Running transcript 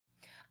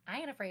I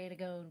ain't afraid to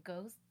go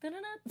ghost.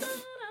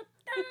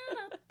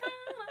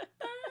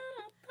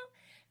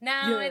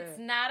 No, it's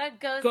not a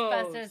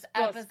Ghostbusters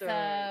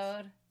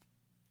episode.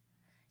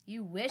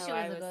 You wish it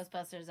was a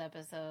Ghostbusters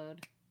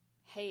episode.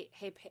 Hey,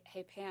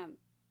 Pam.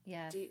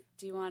 Yes. Do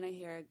you want to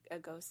hear a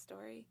ghost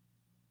story?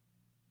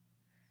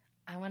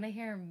 I want to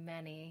hear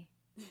many.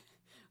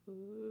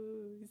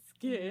 Ooh,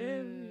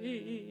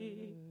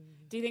 scary.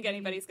 Do you think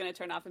anybody's going to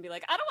turn off and be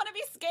like, I don't want to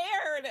be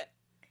scared?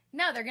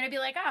 No, they're going to be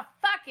like, oh,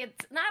 fuck,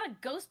 it's not a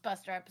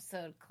Ghostbuster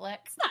episode, click.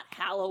 It's not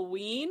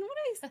Halloween. What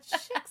are these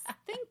chicks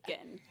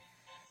thinking?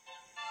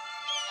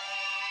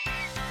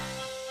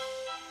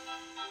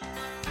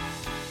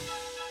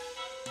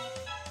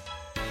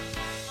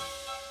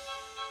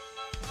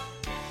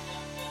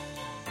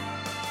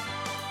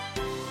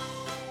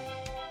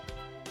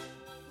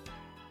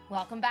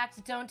 Welcome back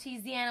to Don't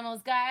Tease the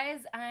Animals, guys.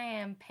 I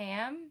am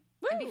Pam.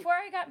 Woo! And before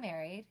I got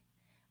married,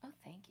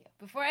 thank you.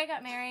 Before I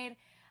got married,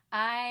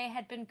 I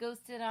had been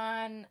ghosted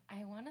on,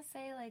 I want to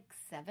say like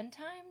 7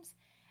 times.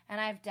 And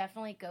I've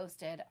definitely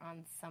ghosted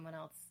on someone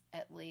else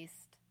at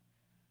least,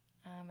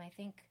 I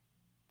think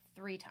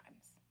 3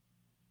 times.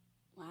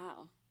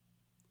 Wow.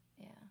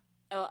 Yeah.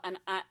 Oh, and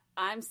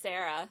I'm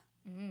Sarah.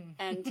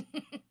 And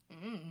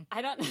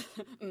I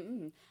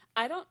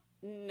don't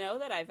know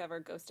that I've ever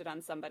ghosted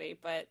on somebody,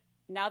 but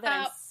now that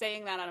I'm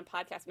saying that on a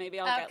podcast, maybe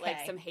I'll get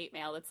like some hate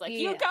mail that's like,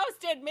 you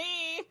ghosted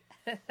me.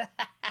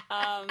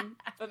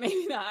 But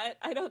maybe not.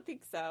 I don't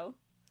think so.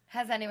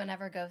 Has anyone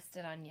ever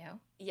ghosted on you?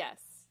 Yes,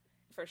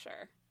 for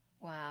sure.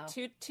 Wow.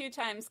 Two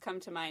times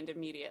come to mind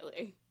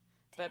immediately.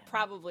 Damn. But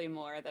probably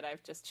more that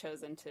I've just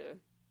chosen to.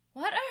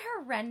 What a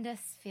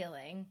horrendous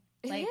feeling.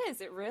 It is.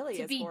 It really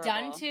is to be horrible.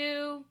 done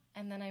to,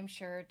 and then I'm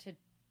sure to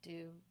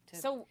do to.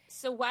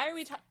 So why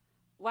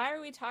are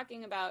we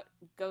talking about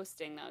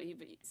ghosting though? You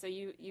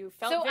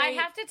felt very I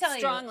have to tell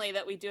strongly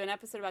that we do an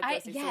episode about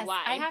ghosting. Yes, so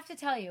why? I have to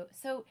tell you.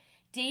 So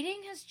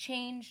dating has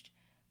changed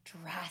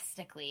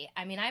drastically.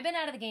 I mean, I've been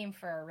out of the game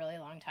for a really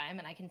long time,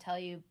 and I can tell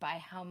you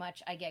by how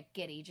much I get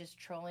giddy just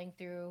trolling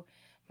through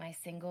my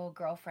single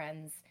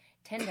girlfriend's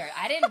Tinder.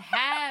 I didn't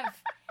have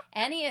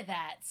any of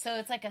that. So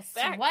it's like a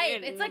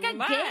swipe. It's like a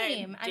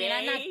game. I mean,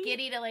 I'm not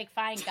giddy to like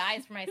find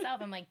guys for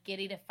myself. I'm like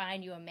giddy to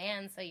find you a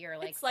man so you're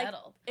like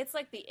settled. It's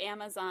like the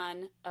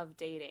Amazon of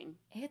dating.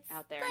 It's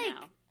out there like,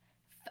 now.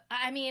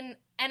 I mean,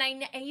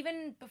 and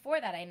even before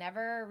that, I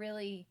never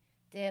really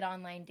did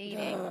online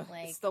dating.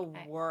 It's the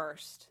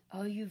worst.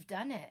 Oh, you've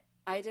done it.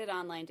 I did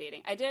online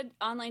dating. I did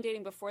online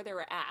dating before there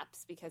were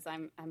apps because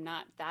I'm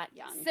not that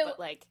young. So but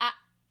like,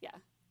 yeah.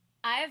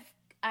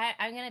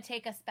 I'm gonna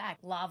take us back.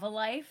 Lava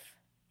Life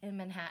in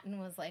Manhattan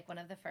was like one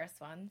of the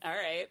first ones. All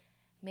right.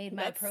 Made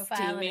my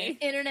profile in an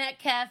internet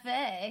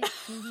cafe.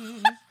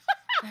 You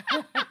have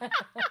to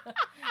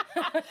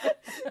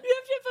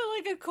put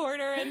like a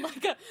quarter in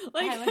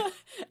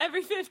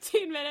every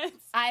 15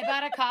 minutes. I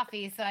bought a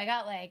coffee, so I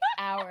got like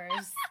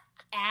hours.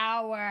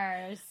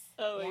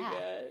 Oh my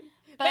god.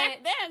 But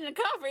back then, the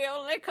coffee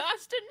only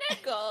cost a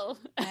nickel.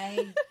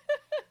 I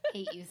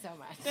hate you so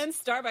much. Then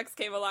Starbucks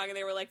came along and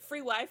they were like, free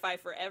Wi-Fi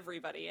for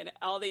everybody. And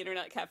all the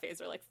internet cafes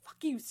are like, fuck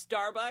you,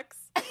 Starbucks.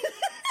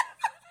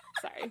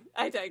 Sorry,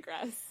 I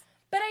digress.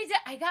 But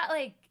I got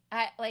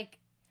like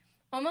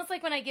almost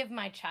like when I give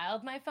my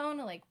child my phone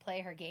to like play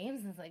her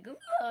games. And it's like, ooh,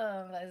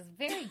 I was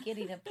very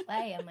giddy to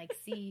play and like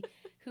see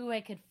who I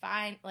could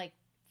find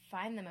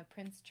them a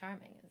Prince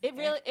Charming. It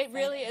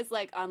really is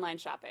like online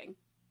shopping.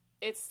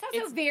 It's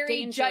also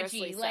very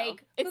judgy. So.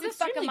 Like, it's who the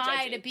fuck am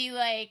I to be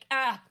like,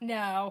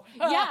 no.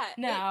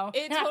 No.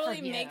 It totally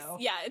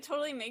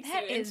makes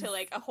you into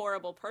like a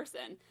horrible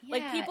person. Yeah,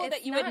 like people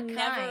that you would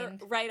never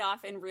write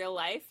off in real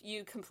life,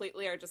 you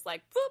completely are just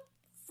like, whoop,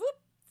 whoop,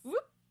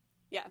 whoop.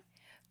 Yeah.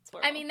 It's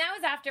horrible. I mean, that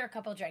was after a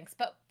couple drinks,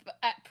 but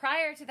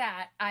prior to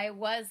that, I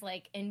was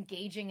like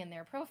engaging in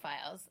their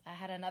profiles. I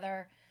had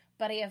another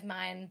buddy of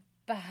mine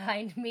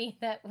behind me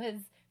that was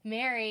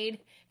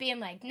married being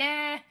like,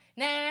 nah,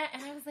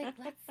 and I was like,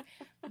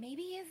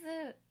 maybe he's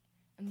a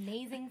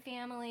amazing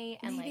family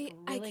and maybe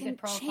like really good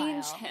profile.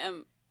 Change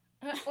him.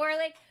 Or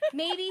like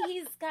maybe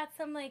he's got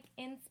some like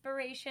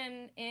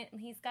inspiration and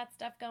he's got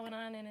stuff going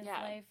on in his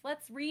life.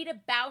 Let's read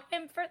about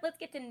him first. Let's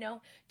get to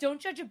know. Don't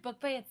judge a book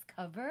by its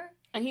cover.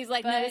 And he's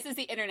like, no, this is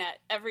the internet.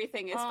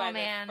 Everything is by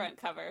the front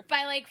cover.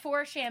 By like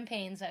 4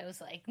 champagnes, I was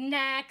like,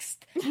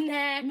 next.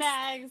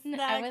 I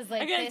was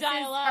like, this is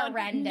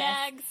horrendous.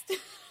 Next.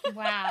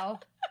 Wow.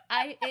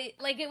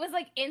 It was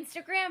like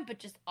Instagram, but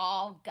just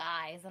all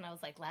guys. And I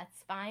was like,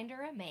 let's find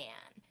her a man.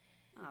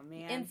 Oh,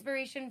 man.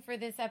 Inspiration for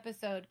this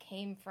episode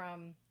came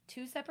from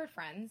 2 separate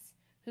friends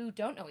who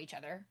don't know each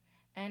other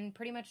and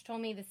pretty much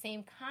told me the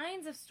same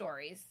kinds of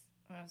stories.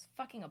 And I was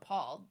fucking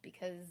appalled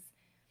because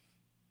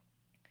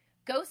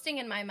ghosting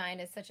in my mind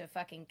is such a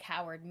fucking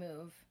coward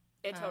move.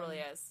 It totally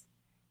is.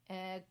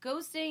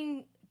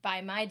 Ghosting,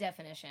 by my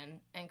definition,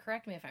 and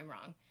correct me if I'm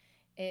wrong,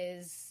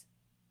 is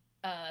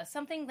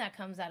something that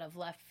comes out of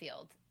left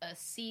field. A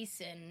cease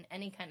in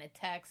any kind of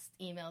text,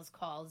 emails,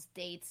 calls,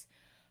 dates,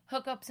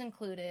 hookups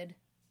included.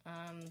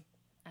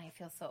 I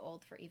feel so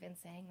old for even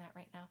saying that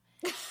right now.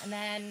 And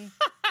then,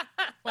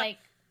 like,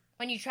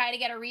 when you try to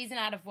get a reason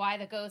out of why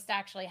the ghost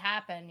actually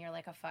happened, you're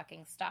like a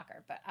fucking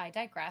stalker. But I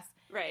digress.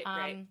 Right,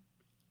 right.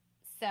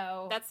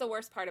 So that's the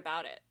worst part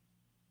about it.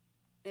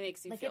 It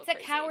makes you like feel it's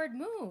crazy. A coward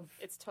move.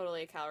 It's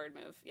totally a coward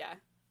move, yeah.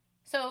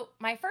 So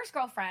my first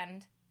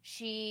girlfriend,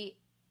 she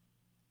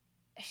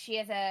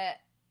is a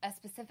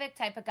specific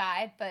type of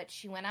guy, but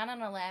she went out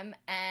on a limb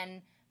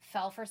and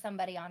fell for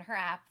somebody on her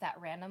app that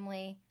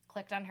randomly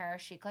clicked on her.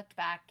 She clicked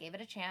back, gave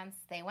it a chance.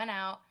 They went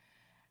out,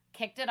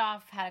 kicked it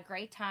off, had a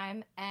great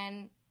time,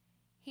 and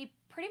he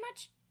pretty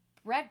much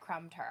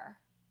breadcrumbed her.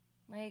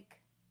 Like,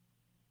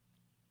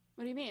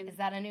 what do you mean? Is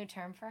that a new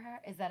term for her?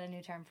 Is that a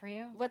new term for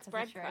you? What's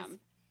breadcrumb?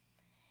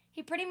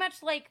 He pretty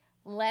much, like,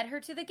 led her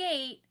to the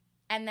gate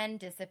and then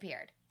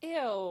disappeared.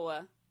 Ew.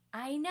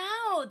 I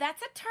know.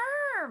 That's a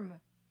term.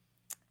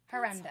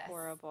 Horrendous. That's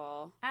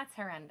horrible. That's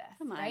horrendous.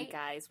 Come on, right?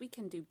 guys. We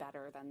can do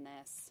better than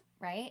this.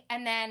 Right?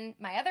 And then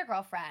my other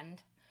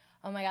girlfriend,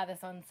 oh my God,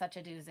 this one's such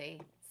a doozy.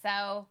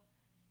 So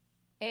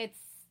it's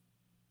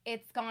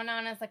gone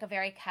on as like a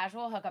very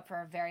casual hookup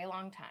for a very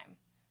long time.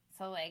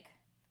 So like,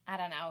 I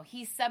don't know.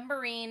 He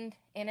submarined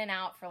in and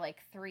out for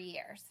like 3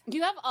 years.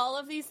 You have all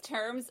of these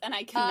terms and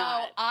I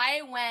cannot. Oh,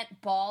 I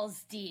went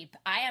balls deep.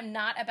 I am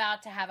not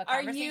about to have a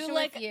conversation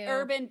with you. Are you like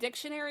Urban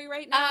Dictionary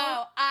right now?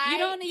 Oh, I you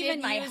don't even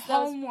did my use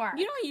homework.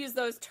 You don't use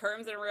those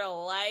terms in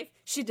real life.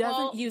 She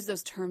doesn't use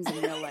those terms in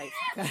real life,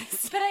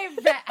 guys. But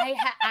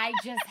I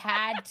just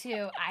had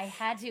to. I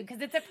had to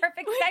because it's a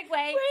perfect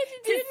segue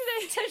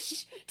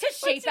to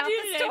shape out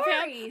the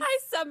stories. I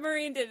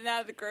submarined in and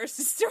out of the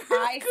grocery store.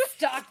 I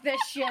stalked the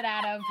shit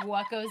out of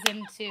what goes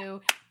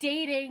into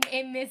dating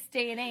in this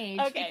day and age.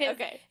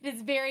 Okay.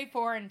 It's very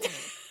foreign to me.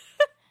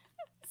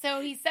 So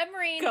he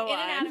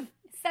submarined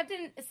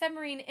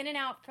submarine in and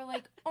out for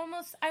like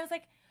almost. I was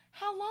like,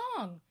 how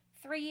long?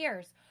 3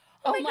 years.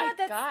 Oh my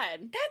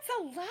God, that's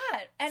a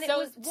lot. And so, it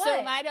was what? So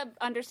am I to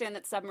understand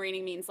that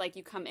submarining means like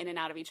you come in and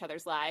out of each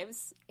other's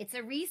lives? It's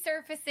a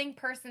resurfacing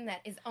person that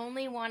is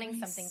only wanting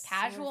something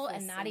casual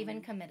and not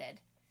even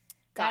committed.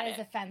 That is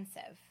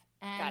offensive.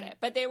 And got it.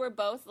 But they were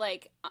both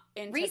like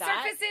into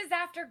that. Resurfaces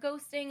after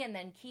ghosting and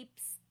then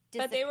keeps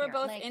disappearing. But they were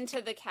both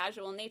into the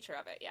casual nature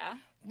of it, yeah?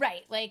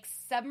 Right. Like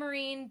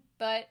submarine,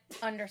 but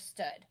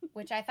understood,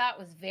 which I thought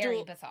was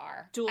very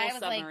bizarre. Dual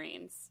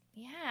submarines. Like,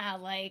 yeah,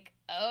 like,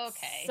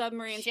 okay.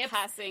 Submarines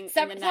passing in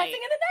the night. Passing in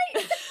the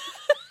night.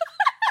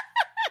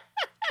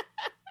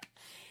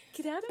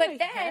 Get out of my head.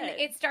 But then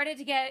it started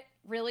to get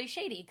really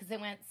shady because it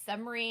went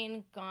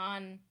submarine,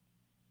 gone,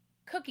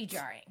 cookie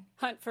jarring.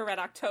 Hunt for Red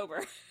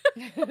October.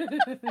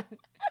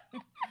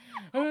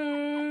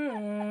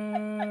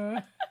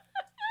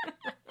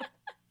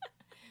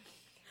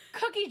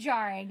 Cookie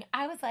jarring.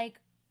 I was like,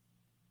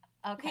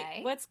 okay.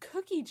 Wait, what's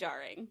cookie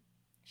jarring?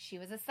 She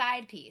was a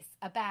side piece,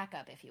 a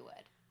backup, if you would.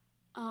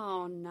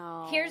 Oh,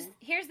 no. Here's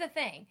the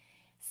thing.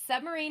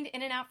 Submarined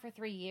in and out for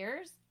 3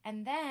 years,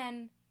 and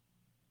then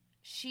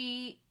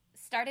she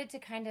started to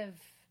kind of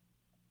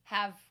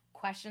have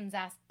questions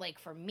asked, like,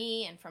 from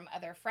me and from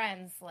other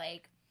friends,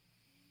 like,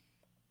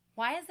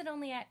 why is it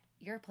only at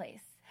your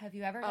place? Have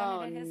you ever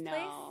done it at his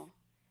place?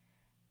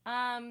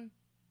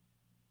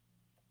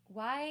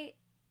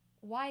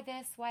 Why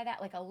this? Why that?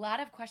 Like, a lot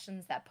of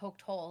questions that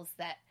poked holes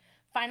that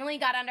finally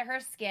got under her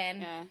skin.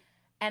 Yeah.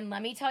 And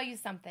let me tell you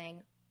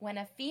something. When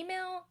a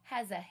female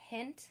has a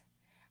hint,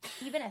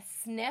 even a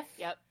sniff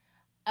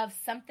of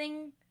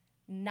something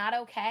not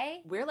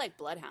okay. We're like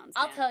bloodhounds.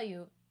 I'll tell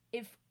you,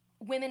 if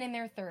women in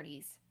their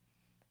 30s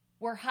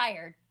were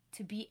hired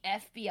to be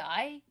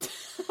FBI,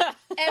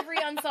 every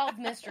unsolved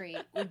mystery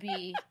would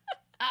be,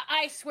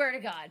 I swear to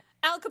God.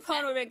 Al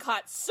Capone would have been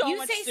caught so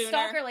much sooner. You say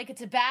stalker like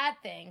it's a bad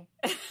thing.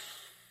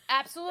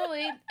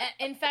 Absolutely.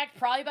 In fact,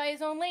 probably by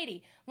his own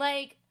lady.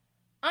 Like,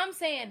 I'm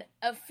saying,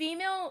 a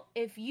female,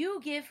 if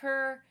you give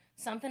her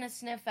something to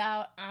sniff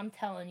out, I'm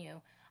telling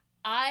you,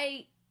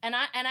 I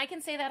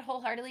can say that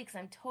wholeheartedly because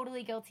I'm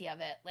totally guilty of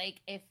it.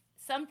 Like, if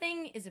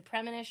something is a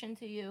premonition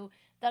to you,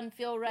 doesn't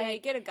feel right. Yeah, you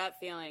get a gut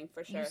feeling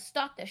for sure. You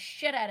stalk the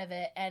shit out of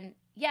it, and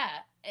yeah,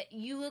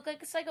 you look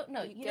like a psycho.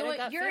 No, you know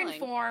what? You're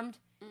informed.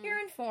 You're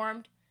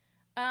informed.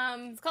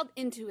 It's called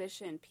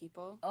intuition,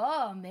 people.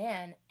 Oh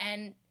man,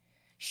 and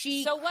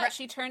she. So what?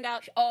 She turned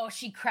out.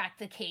 She cracked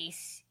the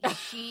case.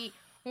 She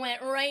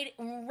went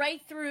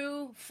right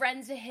through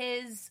friends of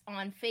his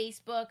on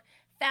Facebook,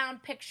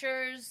 found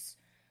pictures,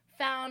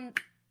 found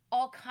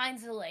all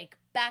kinds of like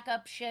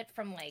backup shit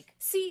from like.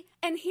 See,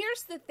 and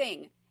here's the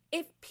thing: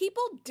 if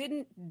people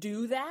didn't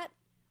do that,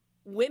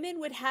 women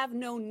would have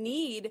no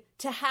need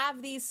to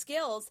have these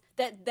skills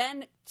that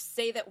then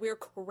say that we're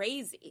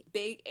crazy.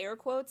 Big air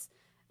quotes.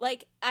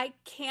 Like, I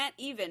can't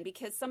even,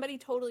 because somebody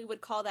totally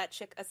would call that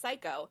chick a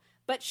psycho.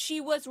 But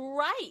she was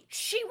right.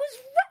 She was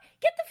right.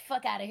 Get the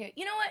fuck out of here.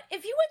 You know what?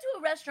 If you went to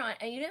a restaurant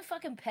and you didn't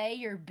fucking pay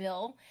your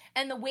bill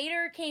and the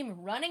waiter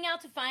came running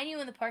out to find you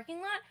in the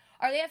parking lot,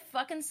 are they a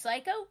fucking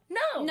psycho?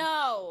 No.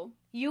 No.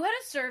 You had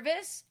a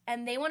service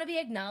and they want to be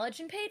acknowledged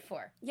and paid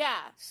for. Yeah.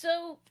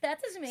 So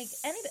that doesn't make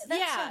any...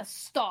 That's not a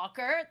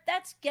stalker.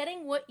 That's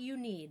getting what you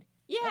need.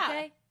 Yeah.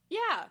 Okay?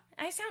 Yeah.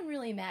 I sound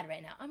really mad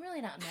right now. I'm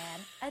really not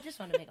mad. I just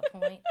want to make a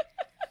point.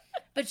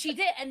 But she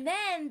did. And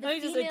then the Let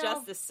me female... just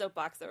adjust this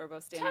soapbox that we're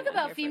both standing on. Talk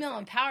about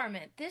female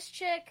empowerment. This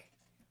chick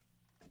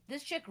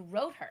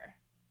wrote her.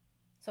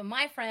 So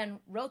my friend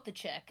wrote the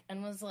chick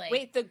and was like...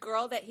 Wait, the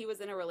girl that he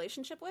was in a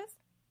relationship with?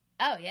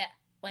 Oh, yeah.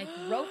 Like,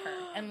 wrote her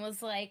and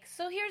was like,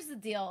 so here's the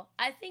deal.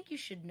 I think you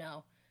should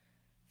know.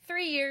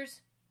 3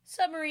 years,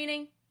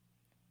 submarining,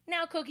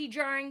 now cookie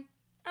jarring.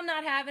 I'm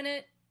not having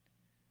it.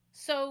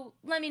 So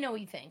let me know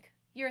what you think.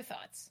 Your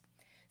thoughts.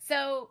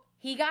 So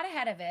he got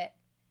ahead of it,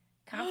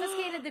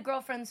 confiscated the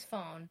girlfriend's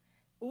phone.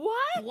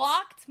 What?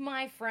 Blocked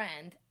my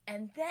friend.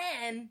 And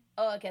then,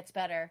 oh, it gets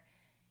better.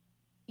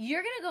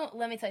 You're going to go,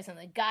 let me tell you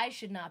something. The guy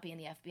should not be in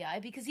the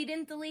FBI because he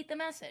didn't delete the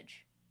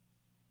message.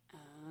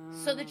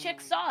 So the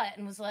chick saw it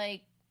and was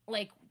like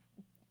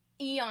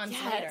eons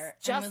later.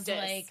 Justice. And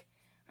was like,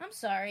 I'm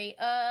sorry,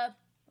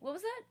 what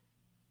was that?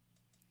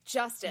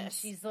 Justice. And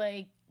she's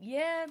like,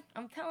 yeah,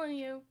 I'm telling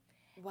you.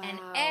 Wow. And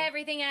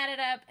everything added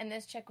up, and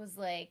this chick was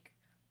like,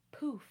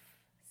 poof,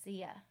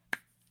 see ya.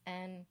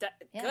 And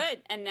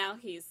good. And now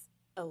he's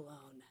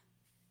alone.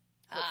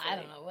 I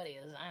don't know what he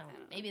is. I don't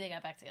know. Maybe they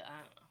got back together. I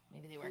don't know.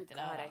 Maybe they worked it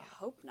out. I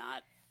hope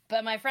not.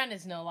 But my friend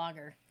is no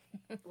longer.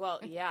 Well,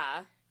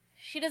 yeah.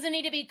 She doesn't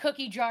need to be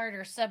cookie jarred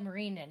or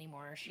submarined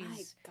anymore. She's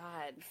My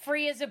God.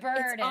 free as a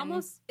bird.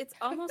 It's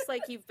almost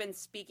like you've been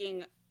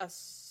speaking a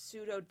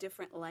pseudo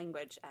different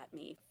language at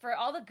me. For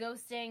all the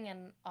ghosting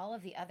and all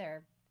of the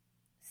other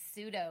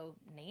pseudo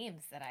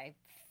names that I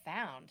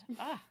found.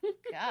 Oh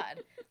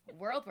God, the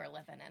world we're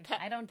living in.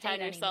 I don't date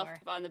anymore. Yourself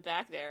on the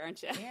back there,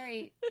 aren't you?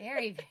 Very,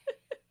 very.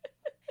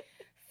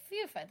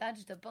 Phew, I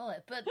dodged a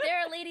bullet. But there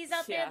are ladies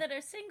out there that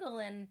are single,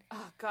 and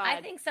I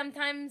think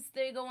sometimes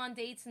they go on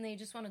dates and they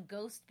just want to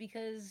ghost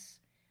because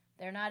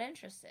they're not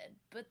interested.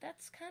 But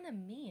that's kind of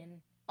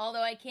mean.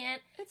 Although I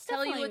can't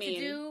tell you what to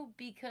do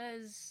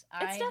because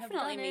I have done it. It's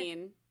definitely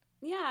mean.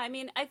 Yeah, I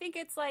mean, I think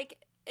it's like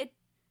it.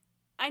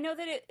 I know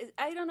that it.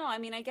 I don't know. I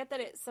mean, I get that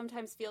it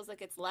sometimes feels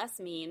like it's less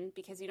mean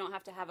because you don't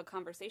have to have a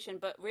conversation.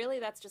 But really,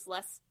 that's just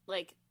less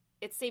like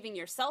it's saving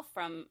yourself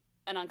from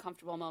an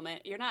uncomfortable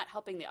moment. You're not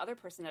helping the other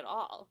person at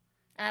all.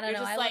 I don't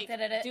know. I looked at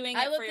it doing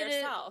it for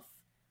yourself.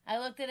 I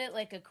looked at it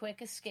like a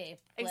quick escape.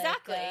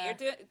 Exactly. You're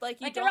doing like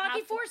you like don't the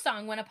Rocky have IV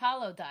song when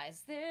Apollo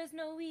dies. There's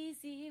no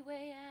easy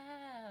way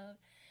out.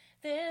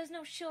 There's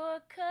no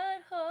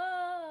shortcut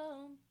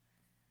home.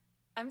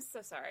 I'm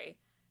so sorry.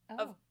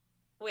 Oh.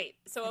 Wait.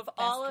 So of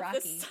all of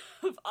this,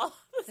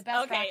 okay,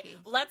 Rocky.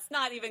 Let's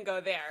not even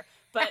go there.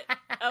 But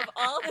of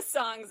all the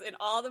songs in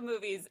all the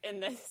movies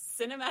in the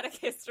cinematic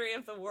history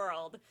of the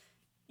world,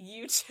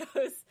 you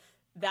chose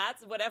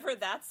that's whatever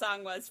that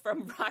song was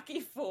from Rocky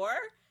IV.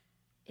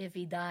 If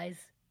he dies,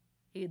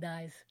 he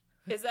dies.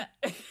 Is that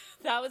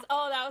that was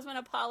when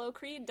Apollo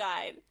Creed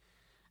died.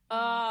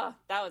 That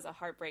was a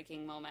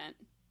heartbreaking moment.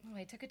 Oh,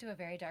 I took it to a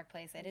very dark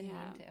place. I didn't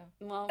mean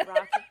to. Well,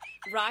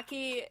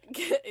 Rocky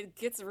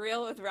gets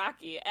real with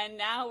Rocky, and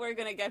now we're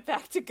gonna get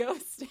back to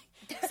ghosting.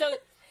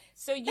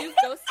 So you've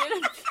ghosted.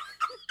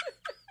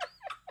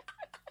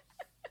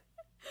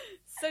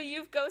 So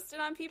you've ghosted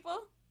on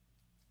people?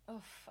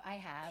 Oof, I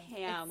have.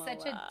 Pamela.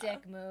 It's such a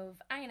dick move.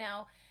 I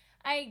know.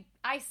 I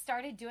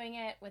started doing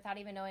it without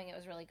even knowing it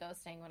was really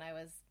ghosting when I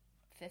was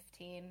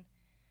 15.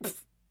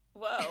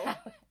 Whoa.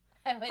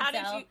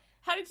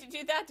 How did you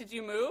do that? Did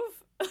you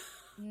move?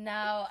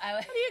 No. How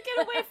do you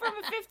get away from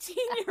a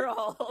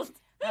 15-year-old?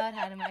 I would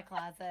hide in my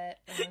closet.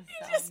 It was you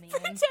so just mean.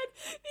 pretend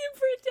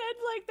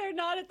like they're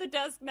not at the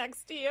desk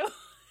next to you.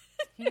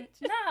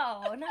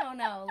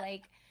 No.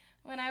 Like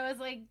when I was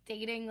like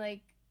dating,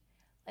 like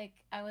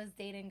I was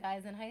dating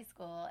guys in high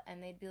school,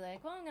 and they'd be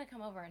like, "Well, I'm gonna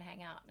come over and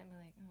hang out," and I'd be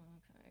like, "Oh,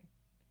 okay."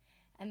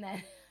 And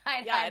then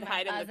I'd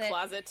hide in the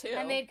closet too.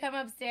 And they'd come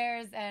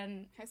upstairs,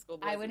 and high school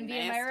I wouldn't be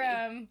in my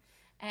room,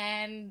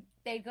 and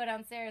they'd go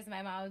downstairs, and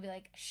my mom would be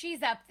like,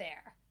 "She's up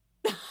there."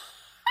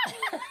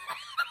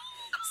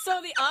 So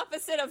the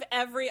opposite of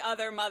every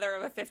other mother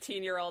of a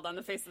 15-year-old on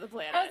the face of the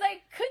planet. I was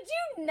like, could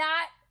you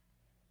not,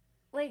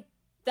 like...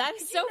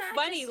 That's so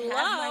funny, Lo.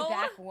 My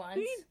back once? What are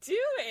you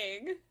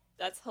doing?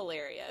 That's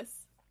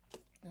hilarious.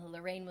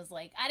 Lorraine was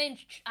like, I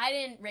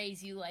didn't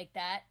raise you like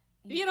that.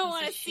 You don't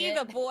want to see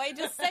the boy.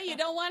 Just say you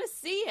don't want to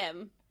see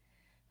him.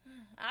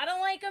 I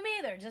don't like him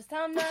either. Just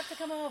tell him not to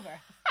come over.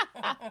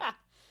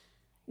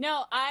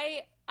 No,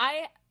 the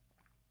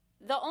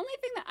only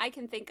thing that I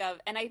can think of,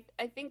 and I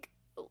think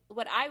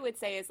what I would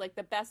say is like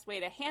the best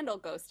way to handle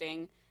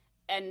ghosting,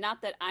 and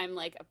not that I'm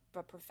like a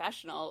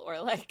professional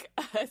or like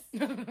a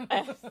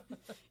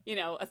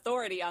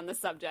authority on the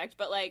subject,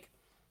 but like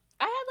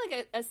I had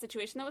like a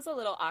situation that was a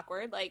little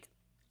awkward. Like,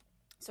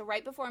 so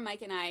right before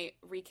Mike and I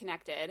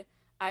reconnected,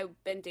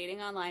 I've been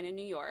dating online in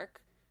New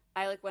York.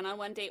 I like went on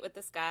one date with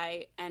this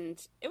guy,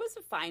 and it was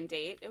a fine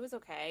date. It was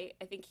okay.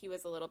 I think he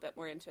was a little bit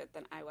more into it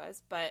than I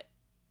was, but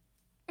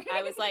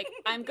I was like,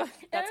 I'm going.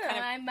 That's kind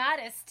of I'm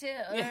modest too,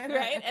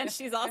 right? And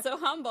she's also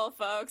humble,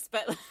 folks.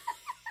 But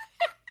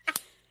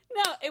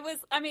no, it was.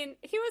 I mean,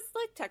 he was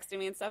like texting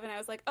me and stuff, and I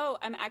was like, oh,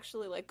 I'm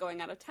actually like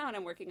going out of town.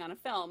 I'm working on a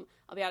film.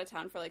 I'll be out of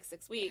town for like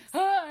 6 weeks.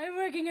 Oh, I'm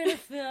working on a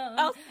film.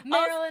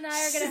 Meryl and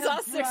I are going to have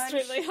brunch. She's also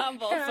extremely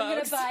humble, folks. I'm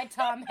going to buy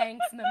Tom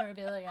Hanks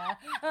memorabilia.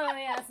 Oh,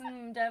 yes,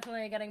 I'm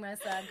definitely getting my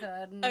SAG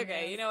card.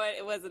 Okay, you know what?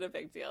 It wasn't a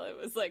big deal. It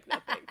was like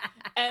nothing.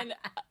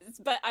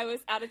 But I was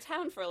out of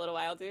town for a little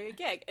while doing a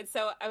gig. And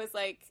so I was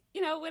like,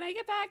 you know, when I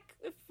get back,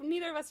 if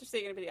neither of us are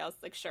seeing anybody else,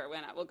 like, sure, why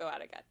not? We'll go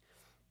out again.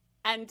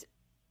 And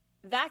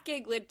that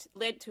gig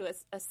led to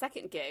a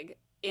second gig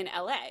in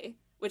LA,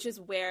 which is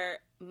where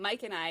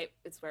Mike and I,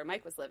 it's where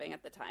Mike was living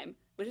at the time,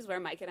 which is where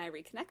Mike and I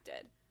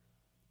reconnected.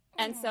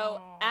 And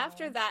so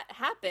after that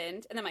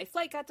happened, and then my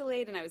flight got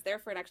delayed, and I was there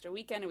for an extra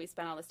weekend, and we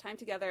spent all this time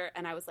together,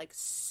 and I was, like,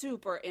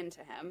 super into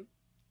him.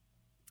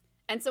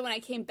 And so when I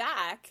came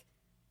back,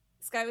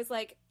 this guy was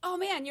like, oh,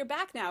 man, you're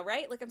back now,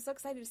 right? Like, I'm so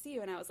excited to see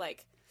you. And I was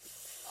like,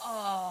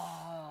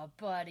 oh,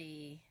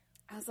 buddy.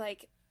 I was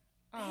like,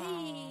 hey.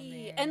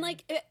 Man. And,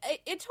 like,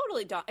 it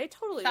totally Thought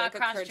like,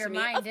 occurred your to me.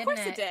 mind, Of course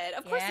didn't it did.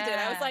 Of course it did.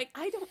 I was like,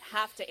 I don't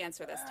have to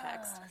answer this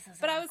text.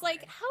 But I was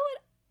like, how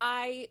would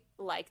I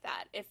like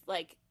that if,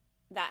 like,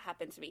 that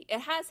happened to me? It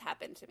has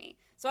happened to me.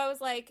 So I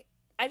was like,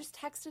 I just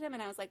texted him,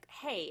 and I was like,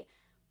 hey,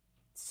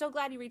 so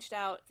glad you reached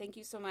out. Thank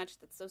you so much.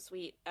 That's so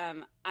sweet.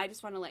 I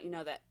just want to let you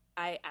know that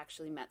I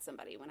actually met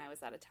somebody when I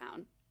was out of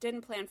town.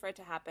 Didn't plan for it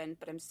to happen,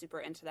 but I'm super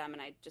into them,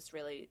 and I just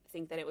really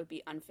think that it would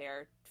be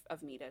unfair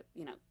of me to,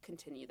 you know,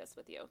 continue this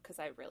with you because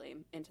I really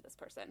am into this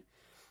person.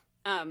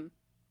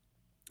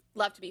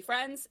 Love to be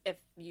friends if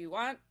you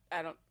want.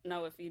 I don't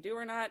know if you do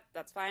or not.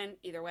 That's fine.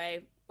 Either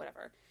way,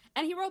 whatever.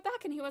 And he wrote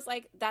back, and he was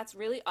like, that's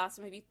really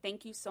awesome of you.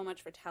 Thank you so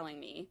much for telling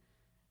me.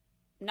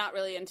 Not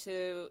really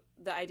into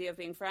the idea of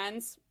being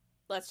friends.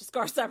 Let's just go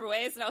our separate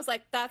ways. And I was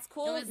like, that's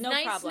cool. It was no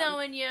nice problem.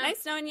 knowing you.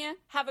 Nice knowing you.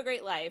 Have a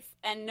great life.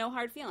 And no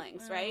hard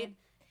feelings, right?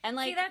 And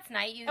like, see, that's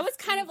nice. It was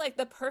kind of like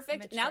the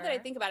perfect, mature. now that I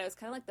think about it, it was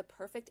kind of like the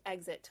perfect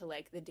exit to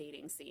like the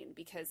dating scene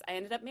because I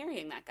ended up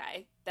marrying that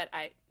guy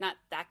not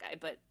that guy,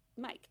 but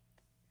Mike.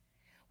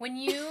 When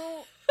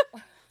you,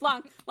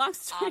 long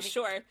story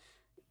short.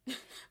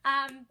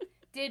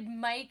 Did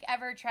Mike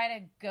ever try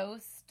to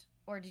ghost,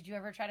 or did you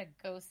ever try to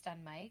ghost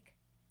on Mike?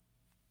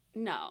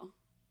 No.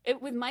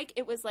 With Mike,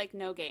 it was like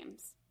no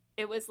games.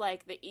 It was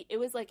like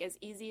as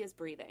easy as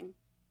breathing.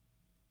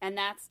 And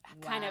that's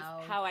kind of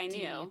how I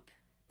knew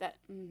that,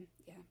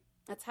 yeah,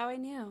 that's how I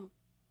knew.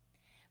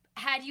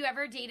 Had you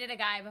ever dated a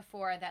guy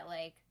before that,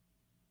 like,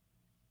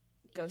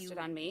 ghosted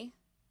on me?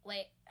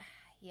 Like,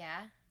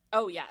 yeah.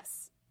 Oh,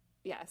 yes.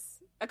 Yes.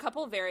 A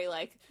couple very,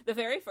 like, the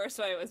very first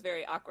one, it was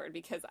very awkward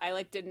because I,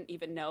 like, didn't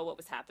even know what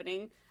was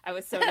happening. I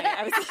was so,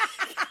 I was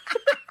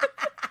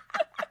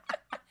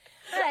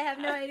I have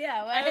no idea.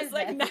 I was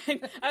like 19.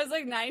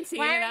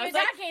 Why and are I you was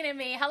talking to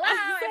me? Hello,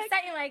 I've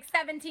sent you like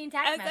 17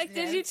 text messages. I was like,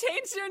 did you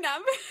change your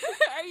number?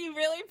 Are you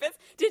really pissed?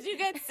 Did you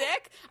get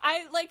sick?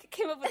 I like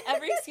came up with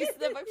every excuse in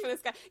the book for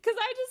this guy because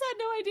I just had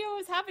no idea what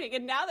was happening.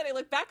 And now that I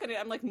look back on it,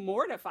 I'm like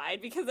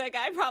mortified because that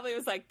guy probably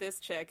was like, this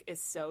chick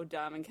is so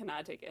dumb and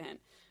cannot take a hint,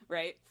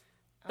 right?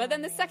 But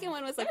then the second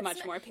one was like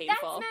much more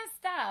painful.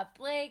 That's messed up.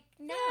 Like,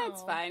 no. Yeah,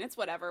 it's fine. It's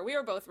whatever. We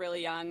were both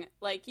really young.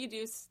 Like, you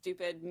do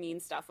stupid, mean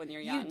stuff when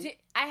you're young.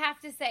 I have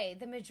to say,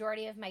 the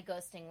majority of my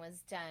ghosting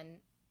was done,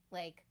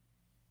 like,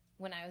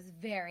 when I was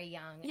very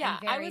young. Yeah,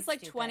 and very I was like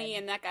stupid. 20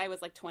 and that guy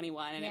was like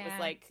 21. And it was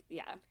like,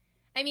 yeah.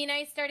 I mean,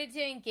 I started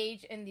to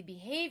engage in the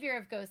behavior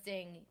of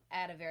ghosting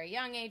at a very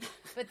young age.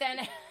 But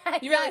then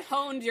you really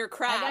honed your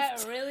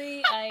craft.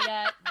 I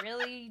got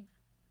really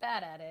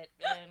bad at it,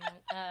 and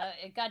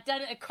it got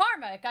done.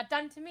 Karma, it got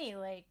done to me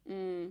like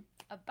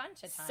a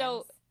bunch of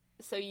times.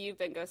 So you've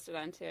been ghosted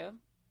on too?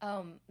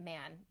 Oh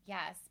man,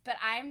 yes. But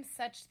I'm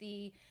such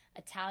the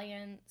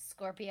Italian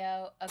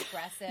Scorpio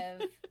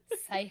aggressive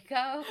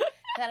psycho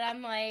that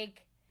I'm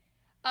like,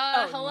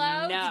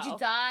 hello, no. Did you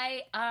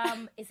die?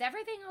 Is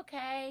everything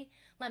okay?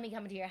 Let me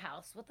come to your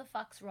house. What the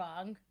fuck's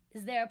wrong?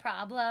 Is there a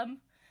problem?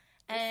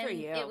 Good and for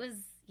you. It was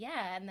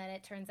and then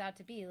it turns out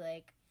to be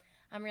like,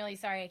 I'm really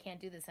sorry I can't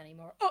do this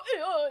anymore.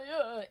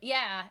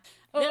 Yeah.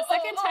 The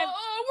second time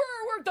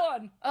we're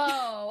done.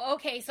 Oh,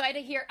 okay. So I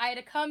had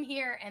to come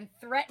here and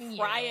threaten you.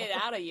 Pry it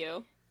out of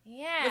you.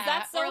 Yeah. Was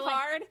that so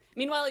hard?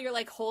 Meanwhile, you're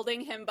like holding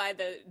him by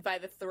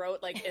the throat,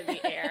 like in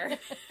the air.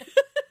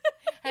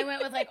 I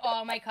went with like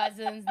all my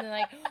cousins and they're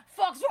like,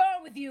 "Fuck's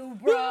wrong with you,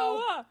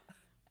 bro?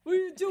 What are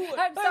you doing?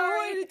 I'm sorry.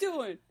 What are you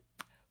doing?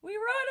 We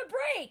were on a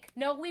break.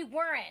 No, we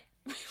weren't.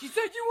 She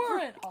said you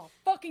weren't. I'll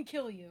fucking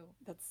kill you."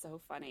 That's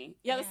so funny.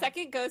 Yeah, my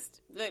second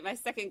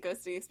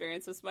ghosting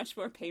experience was much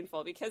more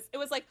painful because it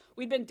was like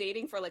we'd been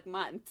dating for like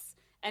months,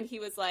 and he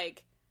was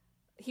like,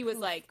 he was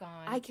like,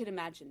 gone. I could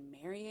imagine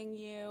marrying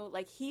you.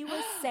 Like, he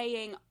was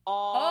saying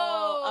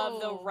all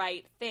of the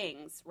right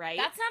things, right?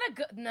 That's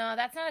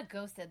not a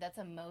ghosted. That's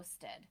a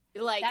mosted.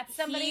 Like, that's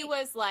somebody, he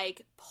was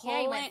like pulling.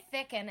 Yeah, he went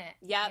thick in it.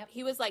 Yep.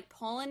 He was like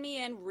pulling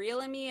me in,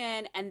 reeling me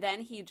in, and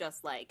then he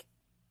just like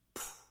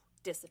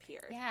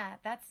disappeared. Yeah,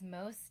 that's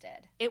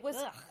mosted. It was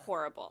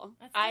horrible.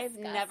 I've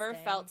never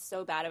felt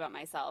so bad about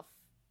myself,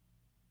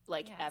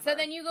 like, ever. So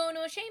then you go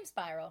into a shame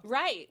spiral.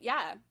 Right,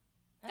 yeah.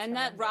 That's and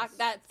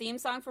that theme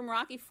song from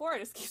Rocky IV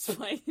just keeps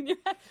playing in your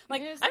head.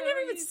 Like, I've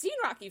never even seen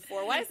Rocky IV.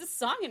 Why is this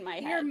song in my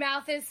head? Your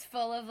mouth is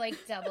full of, like,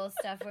 double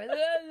stuff.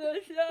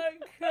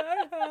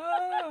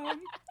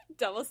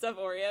 Double stuffed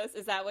Oreos?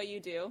 Is that what you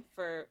do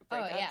for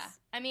breakups? Oh, yeah.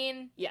 I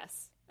mean...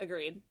 Yes,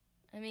 agreed.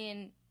 I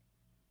mean,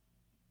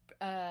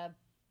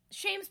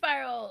 shame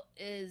spiral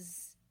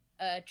is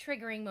a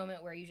triggering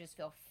moment where you just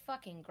feel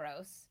fucking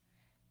gross.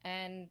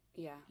 And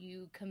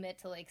you commit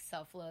to, like,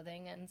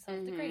 self-loathing and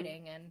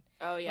self-degrading and,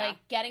 like,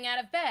 getting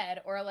out of bed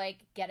or,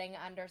 like, getting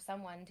under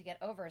someone to get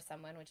over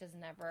someone, which is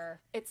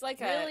never it's like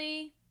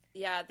really...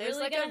 there's, really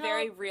like, a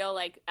very real,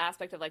 like,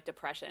 aspect of, like,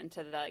 depression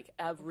to, like,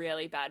 a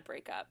really bad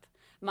breakup.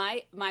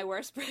 My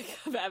worst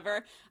breakup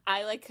ever,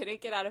 I, like,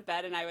 couldn't get out of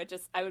bed, and I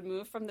would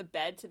move from the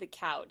bed to the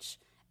couch,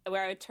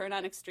 where I would turn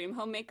on Extreme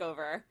Home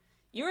Makeover.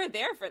 You were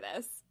there for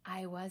this.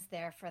 I was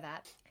there for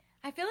that.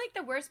 I feel like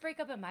the worst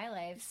breakup in my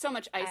life. So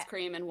much ice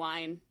cream and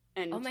wine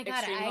and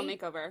Extreme Home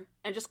Makeover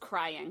and just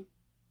crying.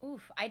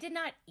 Oof, I did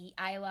not eat.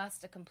 I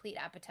lost a complete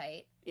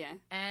appetite. Yeah.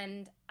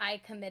 And I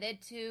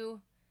committed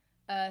to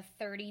a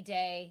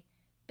 30-day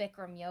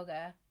Bikram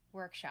yoga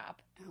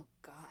workshop. Oh,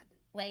 God.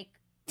 Like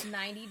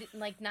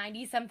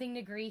 90-something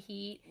degree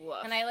heat. Woof.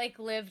 And I, like,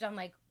 lived on,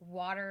 like,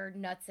 water,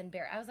 nuts, and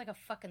berries. I was like a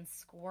fucking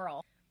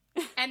squirrel.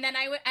 And then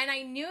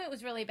I knew it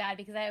was really bad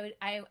because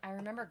I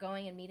remember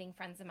going and meeting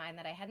friends of mine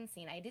that I hadn't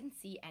seen. I didn't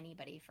see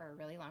anybody for a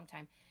really long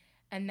time.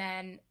 And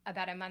then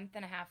about a month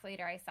and a half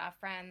later, I saw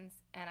friends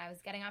and I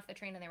was getting off the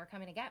train and they were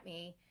coming to get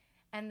me.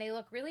 And they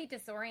look really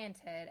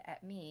disoriented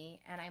at me.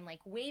 And I'm like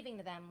waving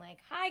to them like,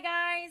 hi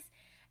guys.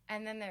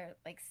 And then they're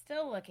like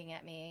still looking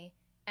at me.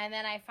 And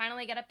then I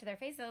finally get up to their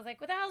faces. I was like,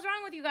 what the hell's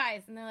wrong with you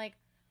guys? And they're like,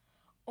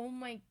 oh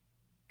my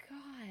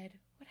God,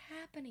 what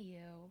happened to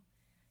you?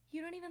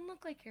 You don't even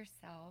look like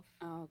yourself.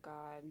 Oh,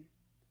 God.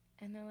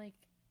 And they're like,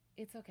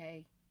 it's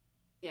okay.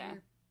 Yeah.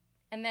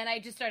 And then I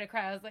just started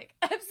crying. I was like,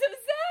 I'm so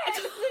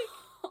sad. Like,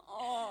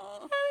 how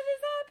did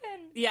this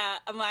happen? Yeah,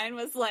 mine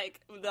was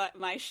like,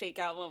 my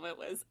shakeout moment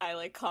was I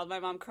like called my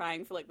mom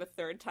crying for like the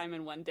third time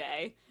in one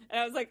day. And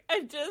I was like, I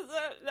just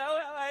don't know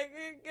how I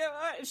can go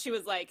on. And she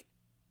was like,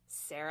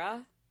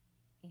 Sarah,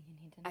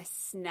 I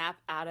snap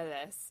out of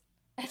this.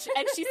 And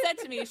she said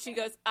to me, she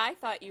goes, I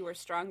thought you were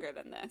stronger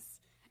than this.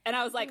 And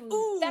I was like,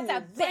 ooh, that's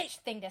a bitch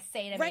thing to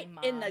say to me, Mom.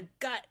 Right in the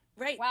gut,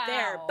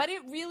 there. But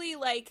it really,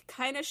 like,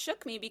 kind of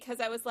shook me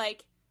because I was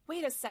like,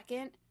 wait a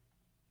second.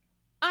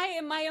 I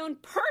am my own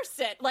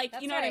person. Like,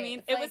 that's you know right. what I mean?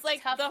 It's it was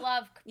like tough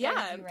love you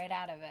right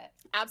out of it.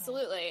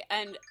 Absolutely.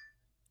 Yeah. And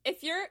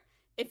if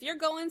you're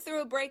going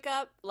through a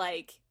breakup,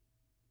 like,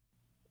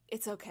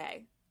 it's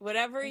okay.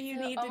 Whatever you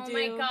need to do.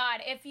 Oh, my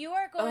God. If you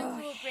are going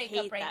through a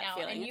breakup right now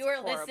feeling. and you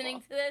are listening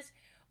to this,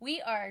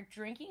 we are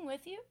drinking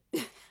with you.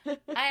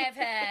 I have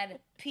had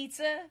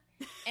pizza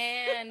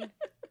and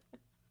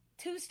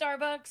 2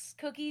 Starbucks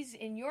cookies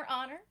in your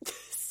honor.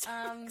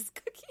 Starbucks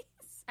cookies.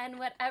 And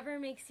whatever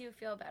makes you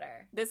feel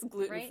better. This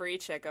gluten-free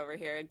chick over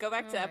here. Go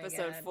back to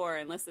episode 4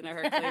 and listen to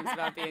her claims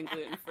about being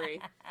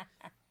gluten-free.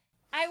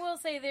 I will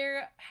say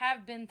there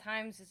have been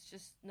times it's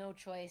just no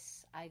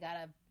choice. I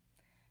gotta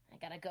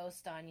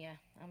ghost on you.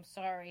 I'm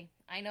sorry.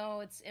 I know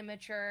it's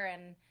immature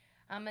and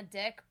I'm a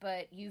dick,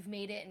 but you've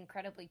made it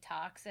incredibly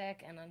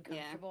toxic and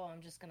uncomfortable. Yeah.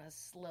 I'm just going to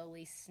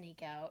slowly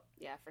sneak out.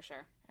 Yeah, for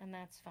sure. And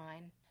that's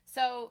fine.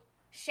 So,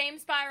 shame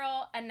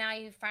spiral, and now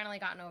you've finally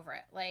gotten over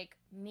it. Like,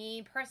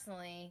 me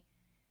personally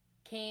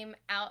came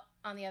out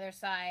on the other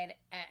side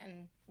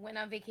and went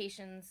on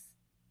vacations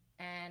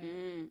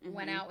and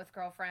went out with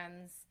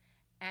girlfriends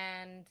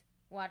and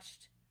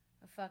watched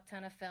a fuck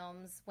ton of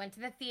films. Went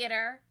to the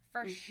theater,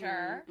 for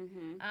sure.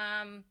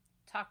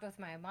 Talked with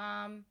my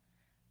mom.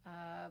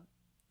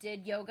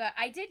 Did yoga.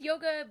 I did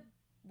yoga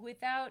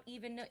without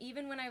even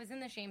when I was in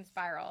the shame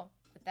spiral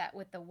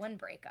with the one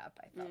breakup.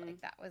 I felt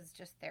like that was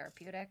just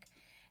therapeutic.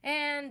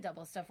 And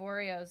double stuffed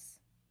Oreos.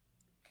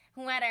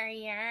 What are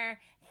your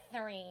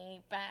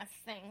 3 best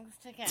things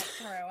to get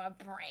through a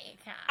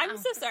breakup? I'm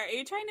so sorry. Are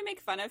you trying to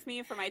make fun of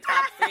me for my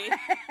top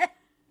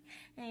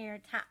 3? Your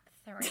top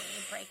 3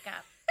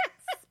 breakup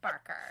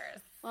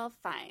sparkers. Well,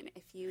 fine.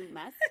 If you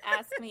must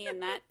ask me in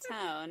that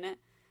tone.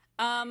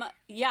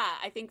 Yeah,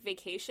 I think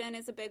vacation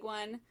is a big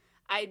one.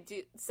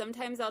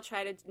 Sometimes I'll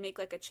try to make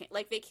like a change.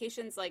 Like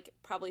vacations, like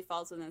probably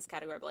falls within this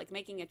category, but like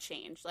making a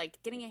change, like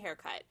getting a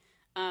haircut.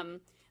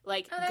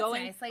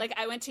 Going, nice. Like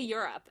I went to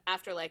Europe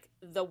after like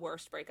the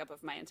worst breakup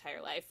of my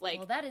entire life. Like,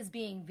 well, that is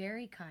being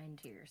very kind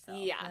to yourself.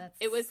 Yeah,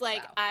 it was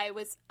like I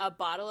was a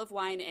bottle of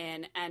wine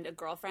in, and a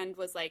girlfriend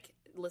was like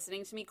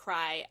listening to me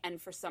cry,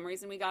 and for some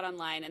reason we got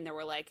online, and there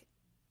were like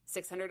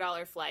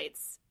 $600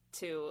 flights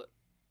to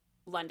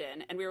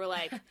London, and we were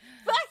like, fuck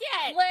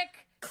it!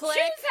 Click.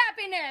 Choose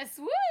happiness.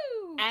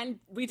 Woo! And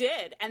we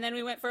did. And then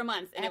we went for a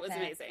month, and it was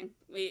amazing.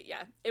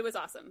 It was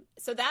awesome.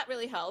 So that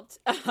really helped.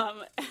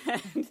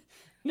 And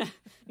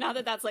not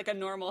that that's like a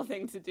normal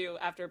thing to do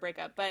after a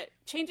breakup, but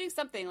changing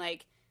something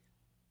like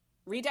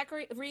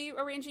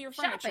rearranging your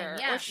furniture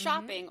or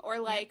shopping or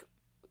like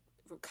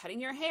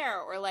cutting your hair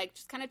or like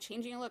just kind of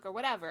changing a look or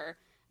whatever.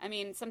 I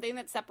mean, something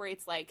that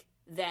separates like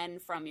then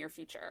from your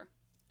future.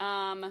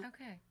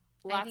 Okay.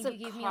 Lots of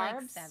you gave carbs. Me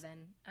like 7.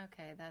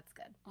 Okay, that's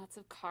good. Lots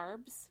of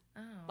carbs.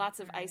 Oh, lots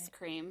of ice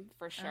cream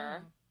for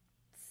sure.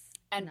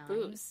 And 9.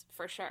 booze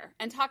for sure.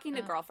 And talking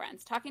to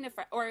girlfriends, talking to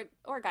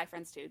or guy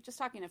friends too. Just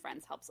talking to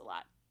friends helps a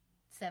lot.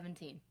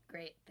 17.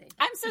 Great.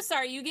 I'm so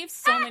sorry. You gave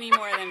so many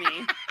more than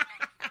me.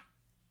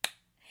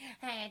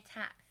 Hey,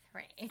 top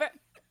 3.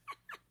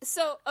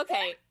 So,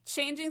 okay,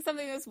 changing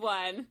something was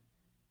 1.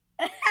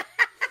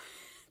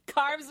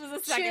 Carbs was the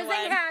second one.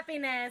 Choosing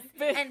happiness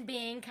and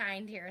being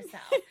kind to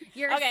yourself.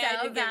 You're okay,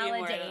 so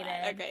validated.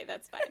 Okay,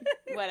 that's fine.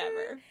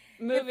 Whatever.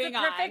 Moving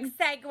on. It's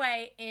the perfect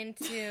segue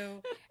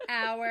into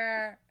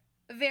our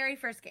very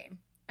first game.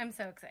 I'm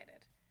so excited.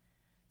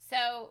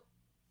 So,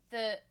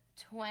 the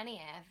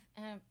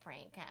 20th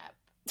breakup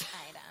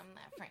item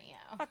for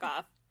you. Fuck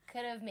off.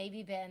 Could have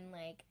maybe been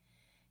like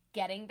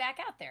getting back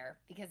out there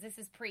because this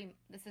is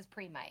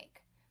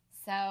pre-Mike.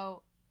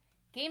 So,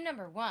 game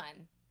number 1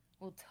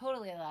 will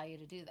totally allow you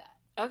to do that.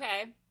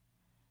 Okay.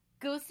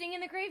 Ghosting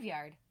in the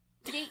Graveyard,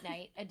 date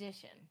night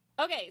edition.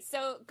 Okay,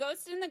 so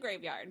Ghost in the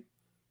Graveyard.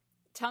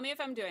 Tell me if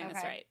I'm doing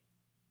this right.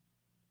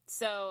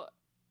 So,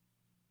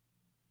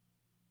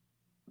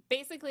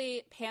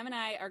 basically, Pam and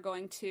I are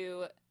going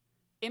to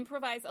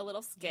improvise a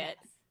little skit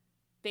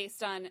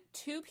based on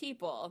 2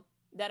 people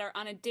that are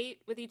on a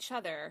date with each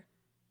other,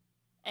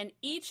 and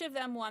each of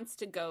them wants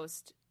to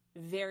ghost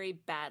very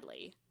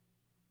badly.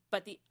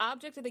 But the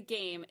object of the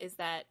game is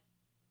that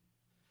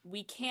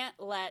we can't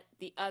let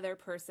the other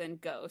person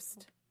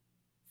ghost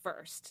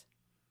first.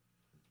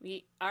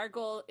 Our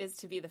goal is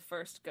to be the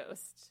first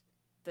ghost,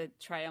 the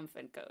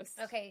triumphant ghost.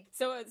 Okay.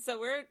 So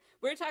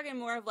we're talking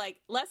more of like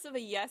less of a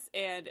yes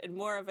and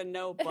more of a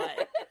no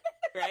but,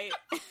 right?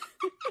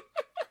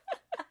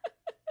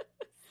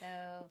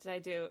 So did I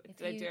do it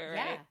right?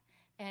 Yeah.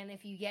 And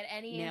if you get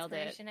any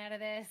inspiration out of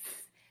this,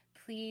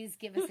 please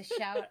give us a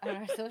shout on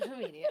our social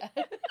media.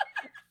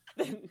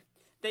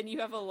 Then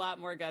you have a lot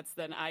more guts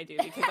than I do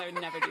because I would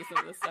never do some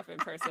of this stuff in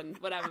person,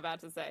 what I'm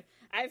about to say.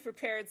 I've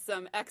prepared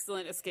some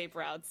excellent escape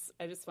routes.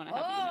 I just want to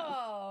have you know.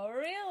 Oh,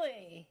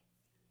 really?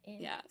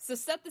 Yeah. So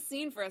set the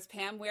scene for us,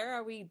 Pam. Where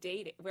are we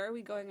dating? Where are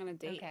we going on a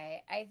date?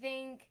 Okay. I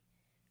think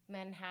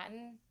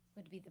Manhattan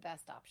would be the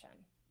best option.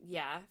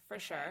 Yeah, for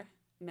sure.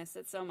 Miss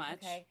it so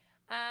much. Okay.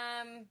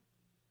 And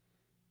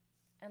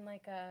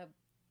like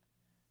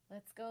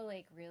let's go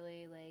like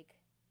really like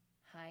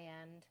high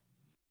end.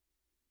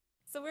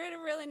 So we're at a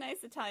really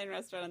nice Italian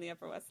restaurant on the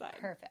Upper West Side.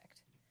 Perfect.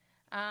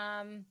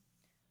 Home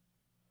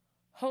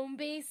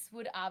base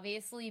would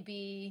obviously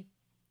be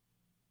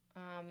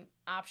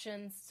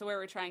options. So where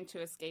we're trying to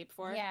escape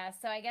for? Yeah,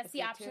 so I guess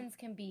the options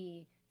can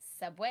be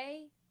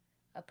subway,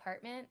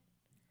 apartment,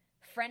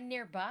 friend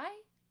nearby,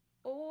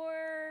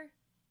 or...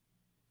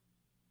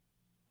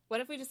 What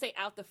if we just say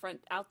out the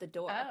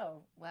door?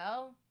 Oh,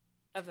 well...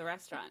 Of the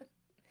restaurant.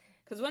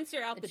 Because once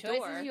you're out the door... The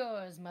choice is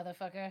yours,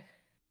 motherfucker.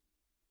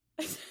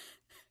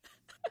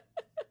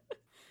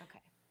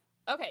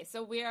 Okay,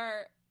 so we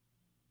are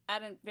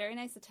at a very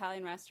nice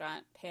Italian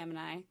restaurant, Pam and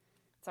I.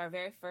 It's our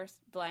very first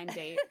blind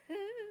date.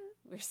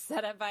 We're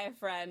set up by a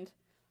friend,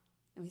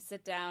 and we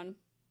sit down,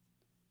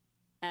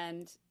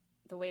 and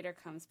the waiter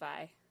comes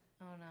by.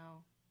 Oh,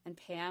 no. And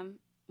Pam,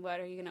 what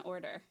are you going to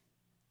order?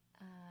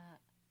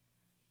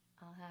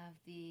 I'll have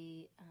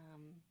the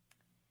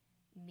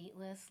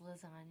meatless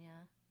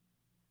lasagna,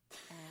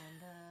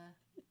 and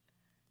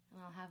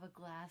I'll have a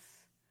glass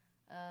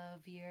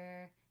of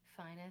your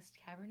finest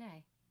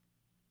Cabernet.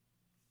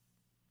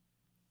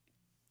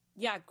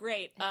 Yeah,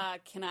 great.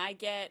 Can I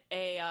get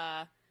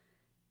a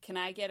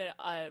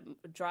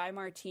dry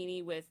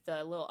martini with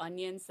the little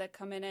onions that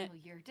come in it? Oh,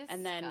 you're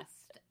disgusting. And then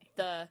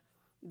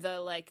the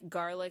like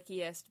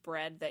garlickiest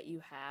bread that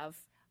you have.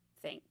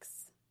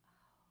 Thanks.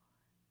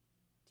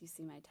 Do you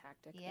see my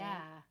tactic? Yeah.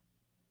 There?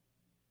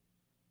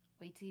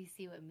 Wait till you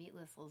see what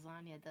meatless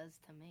lasagna does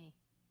to me.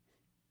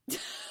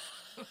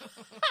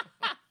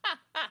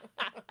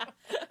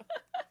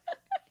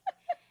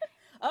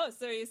 Oh,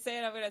 so are you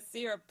saying I'm going to see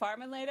your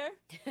apartment later?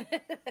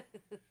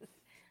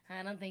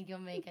 I don't think you'll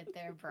make it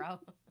there, bro.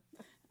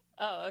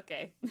 Oh,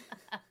 okay.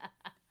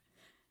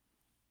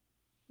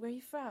 Where are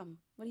you from?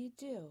 What do you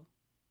do?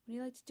 What do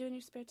you like to do in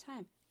your spare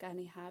time? Got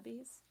any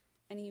hobbies?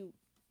 Any,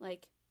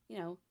 like,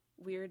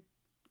 weird,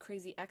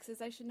 crazy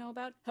exes I should know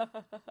about?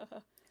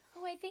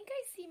 Oh, I think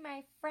I see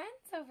my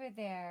friends over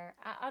there.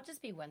 I'll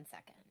just be 1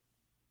 second.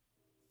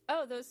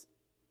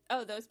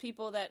 Those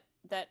people that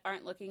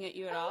aren't looking at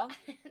you at all?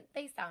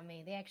 They saw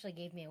me. They actually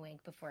gave me a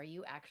wink before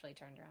you actually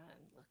turned around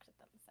and looked at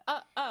them.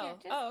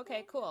 So.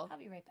 Okay, cool. I'll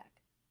be right back.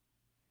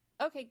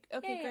 Okay, Yeah,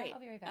 great. I'll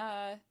be right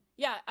back.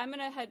 Yeah, I'm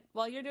gonna head.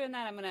 While you're doing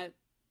that, I'm gonna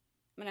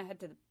head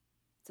to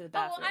the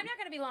bathroom. Oh, well, I'm not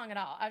gonna be long at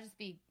all. I'll just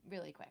be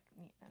really quick.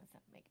 That's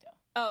not a big deal.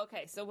 Oh,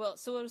 okay. So we'll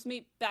just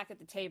meet back at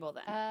the table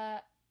then.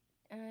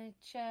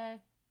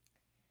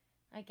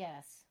 I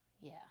guess.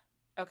 Yeah.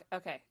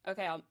 Okay.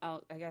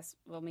 I guess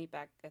we'll meet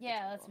back at the table.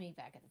 Yeah, let's meet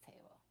back at the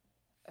table.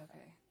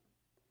 Okay.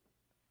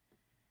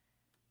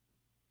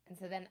 And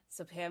so then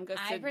Pam goes.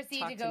 I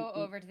proceed to go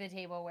over to the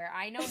table where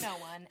I know no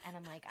one, and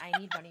I'm like, I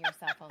need one of your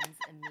cell phones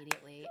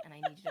immediately, and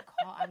I need you to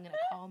call. I'm going to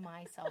call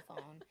my cell phone,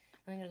 and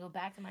I'm going to go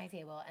back to my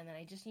table, and then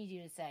I just need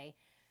you to say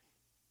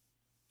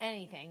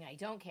anything. I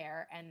don't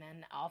care, and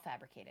then I'll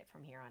fabricate it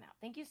from here on out.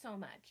 Thank you so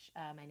much.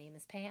 My name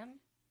is Pam.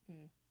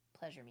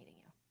 Pleasure meeting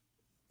you.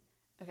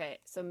 Okay,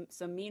 so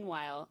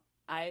meanwhile,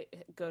 I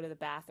go to the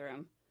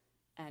bathroom,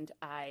 and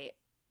I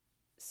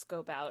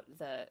scope out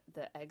the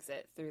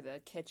exit through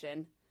the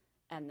kitchen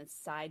and the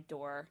side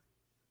door,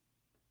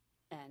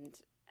 and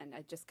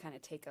I just kind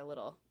of take a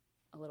little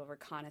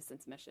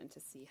reconnaissance mission to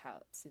see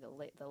the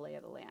lay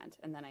of the land,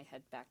 and then I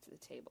head back to the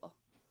table.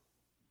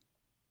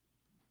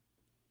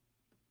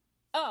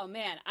 Oh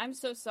man, I'm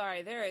so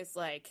sorry. There is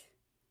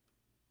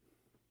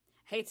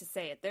hate to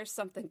say it, there's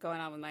something going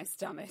on with my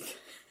stomach.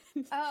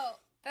 Oh,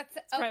 that's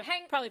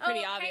probably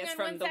pretty obvious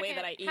from the way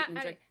that I eat and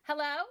drink.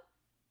 Hello?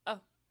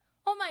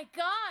 Oh my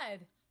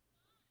God.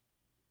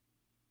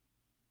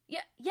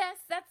 Yeah, yes,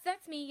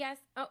 that's me. Yes.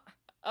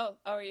 Oh,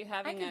 are you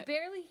having? I can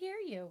barely hear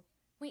you.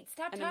 Wait,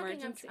 stop talking.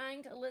 Emergency? I'm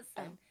trying to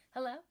listen.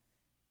 Hello?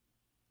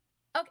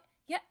 Okay.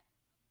 Yeah.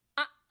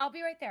 I'll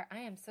be right there. I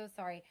am so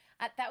sorry.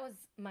 That was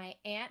my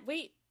aunt.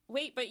 Wait,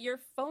 but your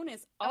phone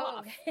is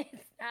off. Oh,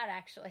 it's not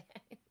actually.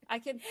 I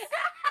can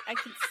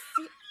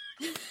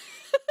see.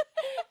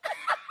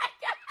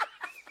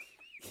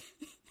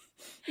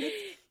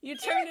 You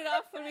turned it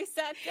off when we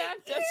sat down.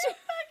 Did you?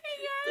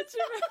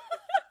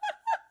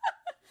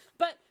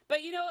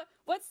 But you know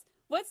what?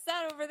 What's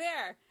that over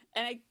there?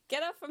 And I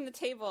get up from the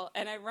table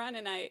and I run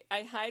and I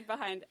hide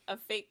behind a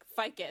fake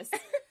ficus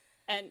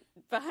and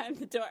behind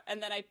the door,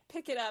 and then I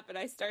pick it up and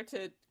I start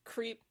to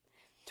creep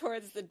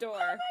towards the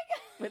door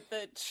with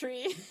the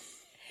tree.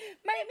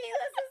 My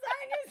meatless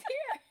lasagna is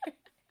here.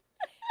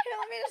 Here,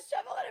 let me just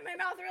shovel it in my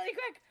mouth really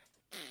quick.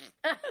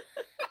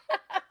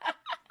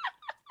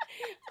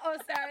 Oh,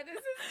 Sarah, this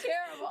is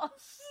terrible.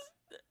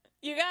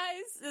 You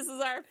guys, this is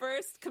our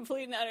first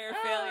complete and utter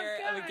failure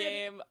of a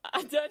game.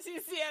 Don't you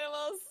see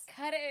animals?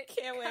 Cut it.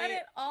 Can't wait. Cut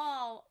it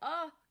all.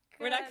 Oh, God.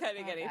 We're not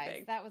cutting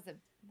anything. Guys, that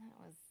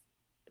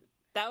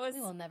was.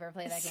 We will never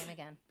play that game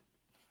again.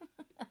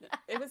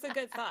 It was a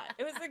good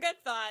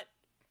thought.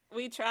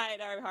 We tried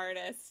our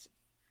hardest.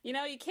 You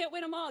know, you can't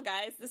win them all,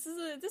 guys. This is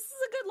a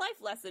good life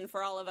lesson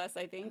for all of us,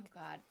 I think. Oh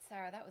God,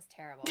 Sarah, that was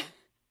terrible.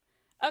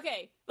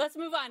 Okay, let's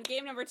move on.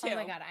 Game number 2. Oh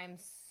my God, I'm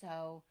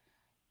so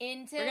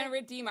into. We're gonna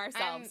redeem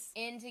ourselves.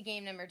 I'm into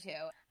game number 2.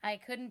 I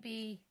couldn't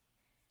be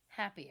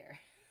happier.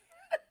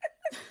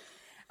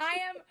 I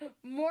am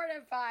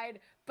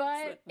mortified,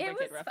 but it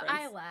was. Reference.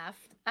 I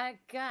laughed.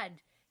 God,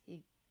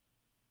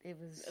 it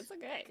was. It's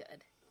okay.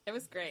 Good. It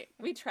was great.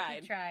 We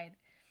tried.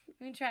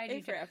 We tried.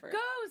 A for effort.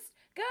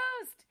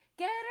 Ghost,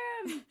 get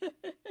him!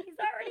 He's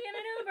already in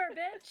an Uber,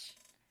 bitch.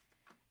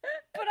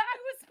 But I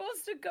was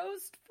supposed to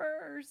ghost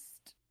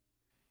first.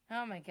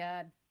 Oh my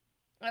God.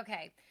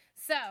 Okay,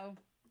 so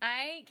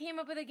I came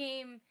up with a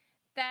game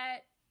that,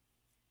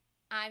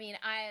 I mean,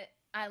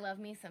 I love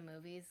me some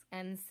movies,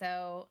 and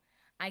so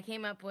I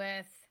came up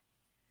with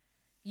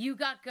You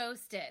Got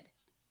Ghosted.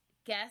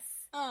 Guess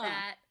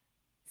that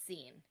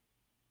scene.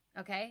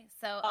 Okay,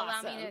 so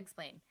allow me to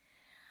explain.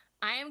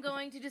 I am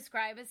going to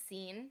describe a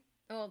scene.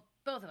 Well,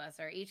 both of us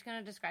are each going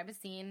to describe a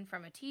scene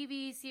from a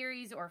TV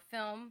series or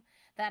film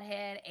that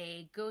had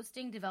a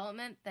ghosting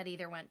development that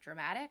either went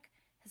dramatic,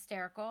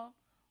 hysterical,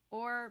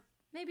 or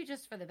maybe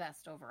just for the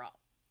best overall.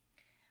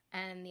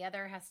 And the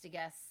other has to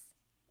guess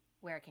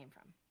where it came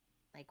from.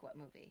 Like what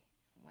movie,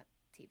 what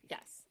TV series.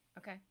 Yes.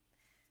 Okay.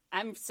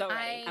 I'm so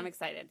ready. I'm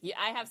excited. Yeah,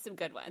 I have some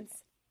good ones.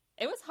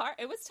 It was hard.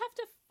 It was tough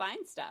to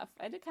find stuff.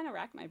 I had to kind of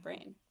rack my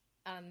brain.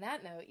 On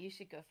that note, you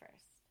should go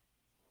first.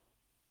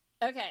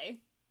 Okay.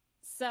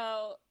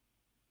 So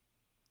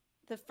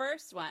the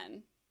first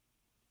one,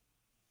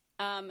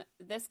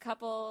 this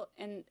couple,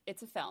 and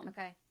it's a film.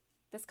 Okay.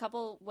 This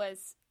couple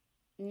was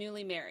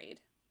newly married.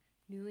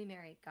 Newly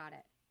married. Got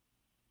it.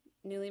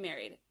 Newly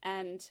married.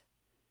 And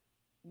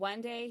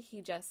one day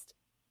he just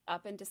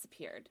up and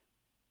disappeared.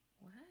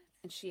 What?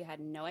 And she had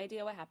no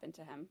idea what happened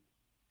to him.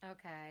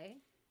 Okay.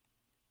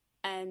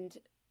 And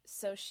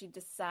so she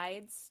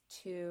decides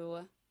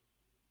to,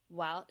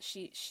 while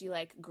she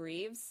like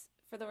grieves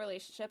for the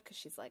relationship, because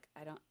she's like,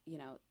 I don't,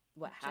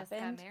 what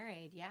happened? Just got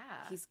married,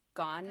 yeah. He's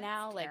gone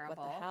now, terrible. like,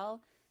 what the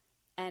hell?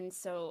 And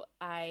so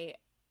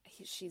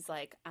she's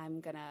like,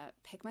 I'm gonna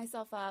pick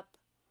myself up,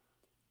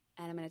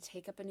 and I'm gonna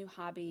take up a new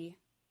hobby,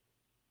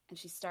 and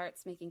she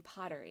starts making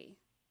pottery.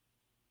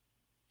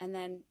 And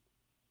then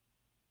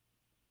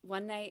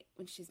one night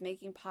when she's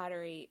making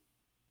pottery,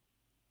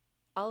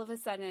 all of a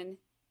sudden,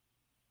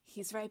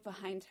 he's right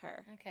behind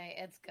her. Okay,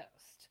 it's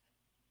Ghost.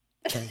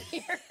 And A, he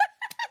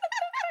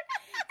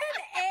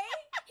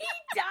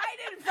died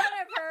in front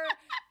of her.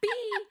 B,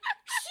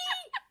 she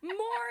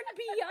mourned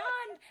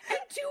beyond.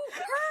 And to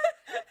her,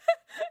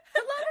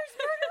 the lovers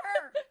murdered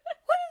her.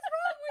 What is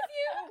wrong with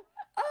you?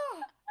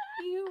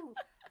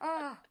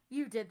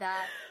 You did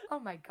that. Oh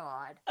my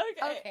God.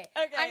 Okay.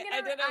 I'm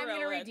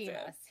gonna redeem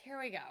us. Here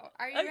we go.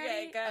 Are you ready?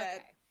 Okay, good.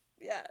 Okay.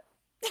 Yeah.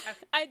 Okay.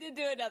 I did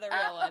do another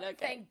real one. Okay.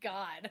 Thank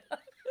God. How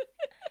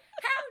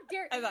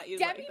dare I thought you'd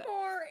Debbie like that.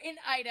 Moore in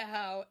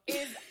Idaho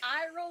is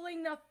eye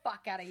rolling the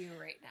fuck out of you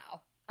right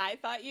now. I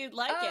thought you'd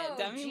like it.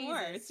 Demi Jesus.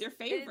 Moore. It's your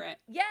favorite.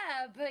 Yeah,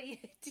 but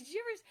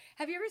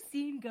have you ever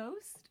seen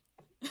Ghost?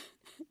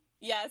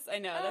 Yes, I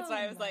know. That's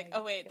why I was like, my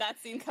oh wait, that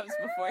scene comes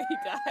before he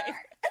died.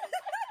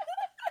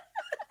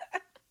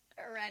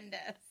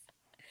 Horrendous.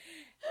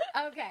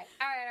 Okay,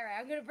 all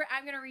right.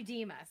 I'm gonna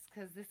redeem us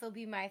because this will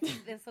be my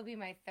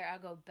third. I'll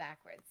go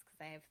backwards because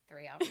I have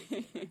 3. I'll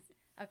redeem us.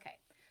 Okay,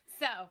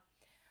 so,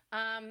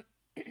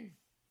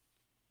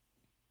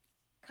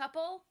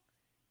 couple,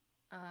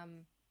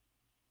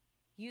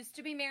 used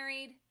to be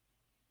married,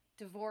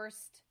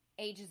 divorced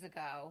ages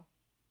ago,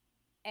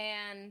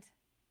 and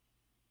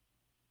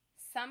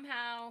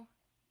somehow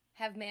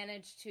have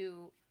managed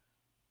to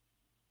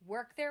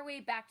work their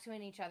way back to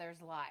in each other's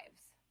lives.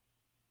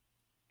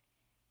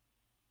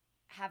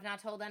 Have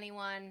not told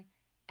anyone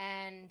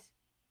and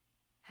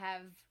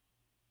have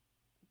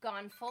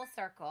gone full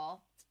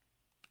circle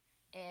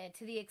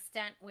to the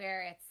extent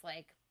where it's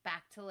like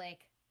back to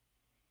like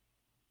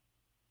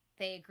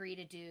they agree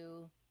to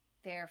do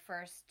their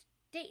first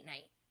date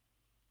night.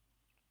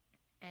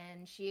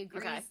 And she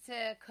agrees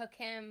to cook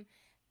him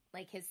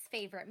like his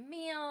favorite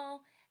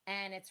meal,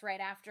 and it's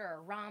right after a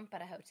romp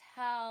at a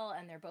hotel,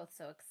 and they're both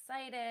so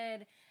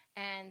excited.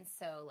 And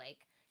so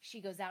like she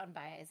goes out and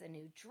buys a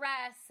new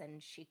dress,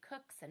 and she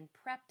cooks and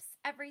preps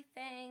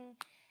everything.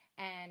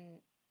 And,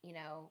 you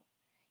know,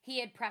 he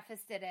had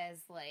prefaced it as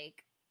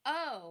like,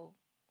 oh,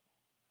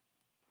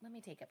 let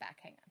me take it back.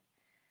 Hang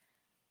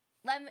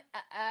on.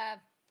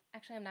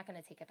 Actually, I'm not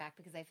going to take it back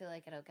because I feel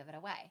like it'll give it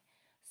away.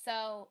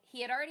 So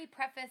he had already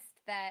prefaced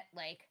that,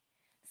 like,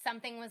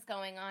 something was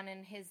going on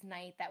in his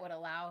night that would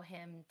allow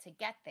him to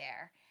get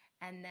there.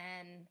 And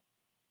then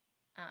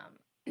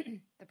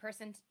the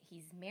person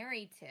he's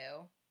married,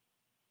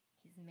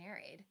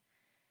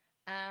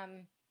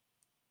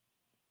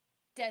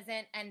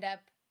 doesn't end up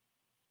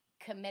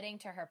committing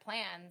to her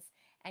plans,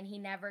 and he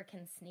never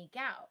can sneak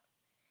out.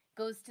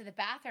 Goes to the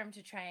bathroom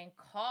to try and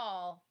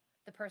call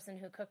the person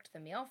who cooked the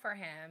meal for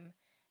him,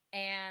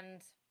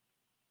 and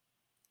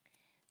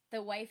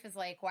the wife is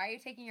like, why are you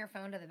taking your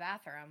phone to the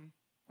bathroom?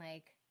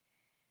 Like,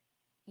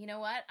 you know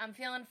what? I'm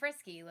feeling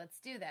frisky. Let's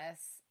do this.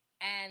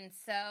 And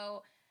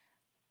so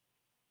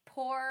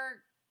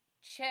poor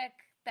chick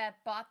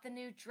that bought the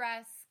new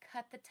dress,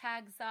 cut the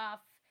tags off.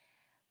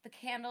 The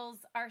candles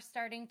are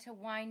starting to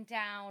wind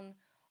down.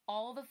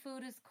 All the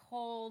food is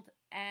cold,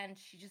 and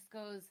she just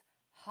goes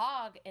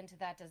hog into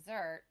that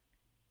dessert.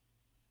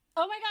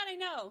 Oh my God, I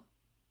know.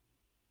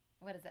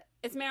 What is it?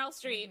 It's Meryl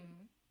Streep.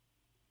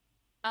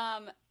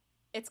 Mm-hmm.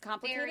 It's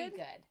complicated. Very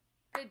good.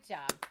 Good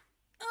job.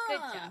 Good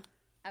job.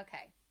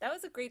 Okay. That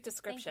was a great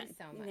description. Thank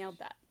you so much. You nailed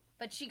that.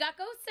 But she got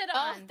ghosted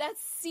Oh, on. that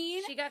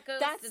scene. She got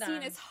ghosted on. That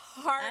scene is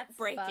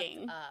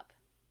heartbreaking. That's fucked up.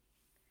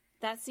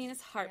 That scene is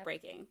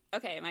heartbreaking.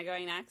 Yep. Okay, am I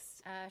going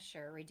next?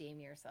 Sure.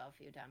 Redeem yourself,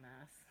 you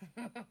dumbass.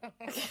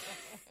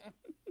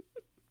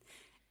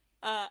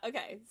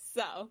 Okay,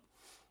 so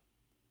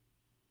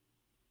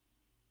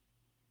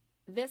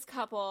this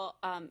couple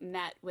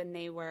met when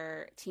they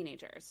were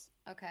teenagers.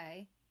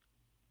 Okay.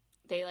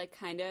 They like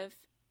kind of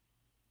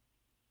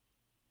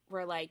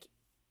were like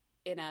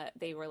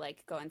they were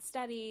like going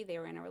steady. They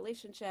were in a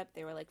relationship.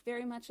 They were like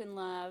very much in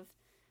love.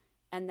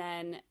 And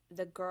then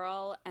the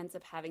girl ends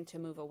up having to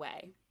move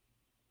away.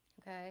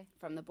 Okay.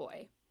 From the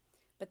boy.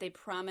 But they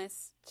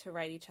promise to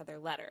write each other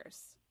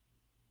letters.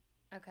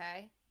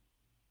 Okay.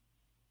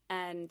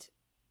 And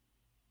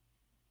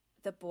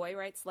the boy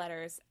writes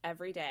letters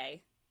every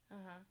day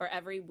or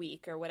every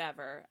week or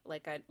whatever,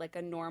 like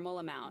a normal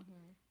amount.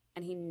 Mm-hmm.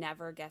 And he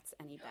never gets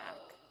any back.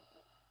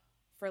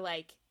 For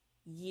like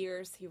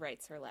years he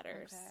writes her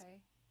letters. Okay.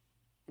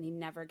 And he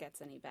never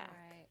gets any back.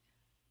 Right.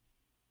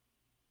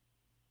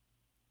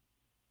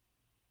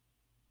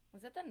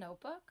 Was it The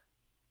Notebook?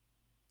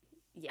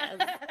 Yes.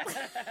 Okay.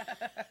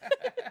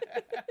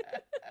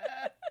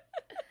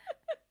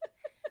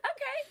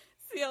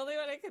 It's the only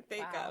one I could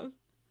think of.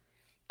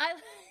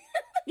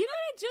 You know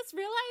what I just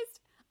realized?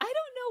 I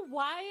don't know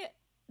why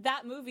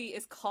that movie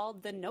is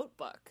called The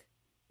Notebook.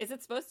 Is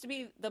it supposed to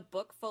be the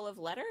book full of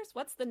letters?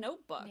 What's The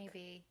Notebook?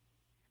 Maybe.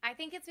 I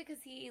think it's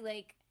because he,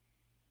 like,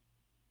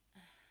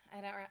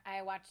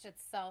 I watched it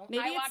so...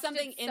 Maybe it's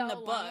something in the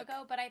book. Long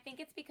ago, but I think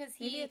it's because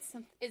he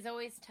is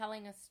always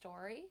telling a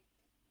story.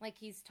 Like,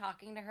 he's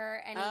talking to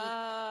her, and he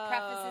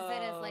prefaces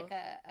it as, like,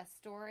 a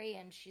story,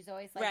 and she's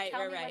always like,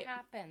 tell me what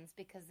happens,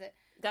 because it...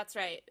 That's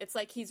right. It's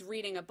like he's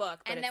reading a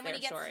book, but and it's then when he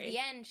gets story. to the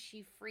end,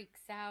 she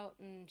freaks out,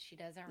 and she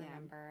doesn't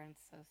remember, and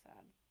it's so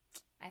sad.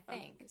 I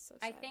think. Oh, so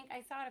I think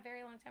I saw it a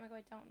very long time ago.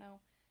 I don't know.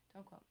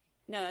 Don't quote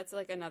me. No, that's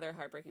like another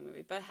heartbreaking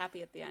movie, but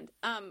happy at the end.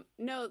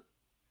 No,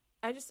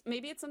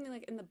 maybe it's something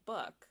like in the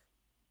book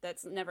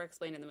that's never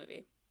explained in the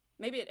movie.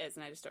 Maybe it is,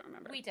 and I just don't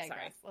remember. We digress.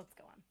 Sorry. Let's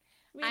go on.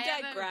 We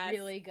digress. I have a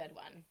really good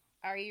one.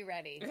 Are you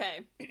ready?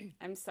 Okay.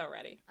 I'm so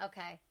ready.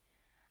 Okay.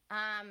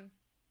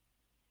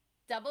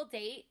 Double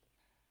date.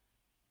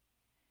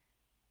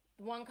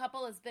 One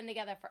couple has been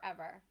together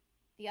forever.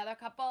 The other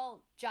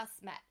couple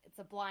just met. It's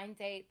a blind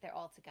date. They're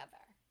all together.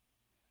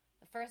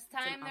 The first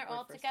time they're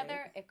all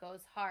together, it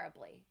goes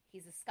horribly.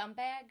 He's a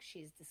scumbag.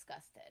 She's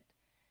disgusted.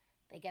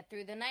 They get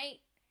through the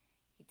night.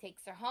 He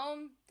takes her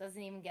home.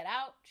 Doesn't even get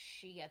out.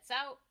 She gets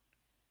out.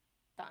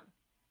 Done.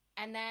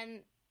 And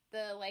then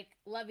the,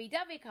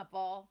 lovey-dovey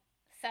couple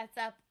sets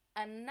up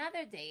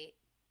another date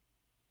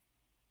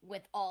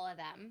with all of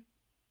them.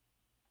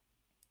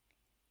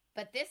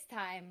 But this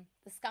time,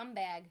 the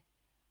scumbag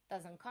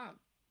doesn't come.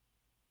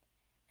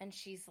 And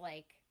she's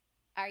like,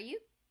 are you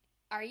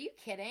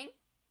kidding?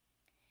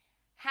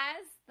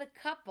 Has the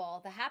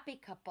couple, the happy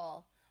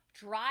couple,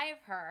 drive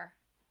her,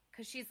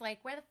 because she's like,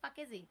 where the fuck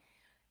is he?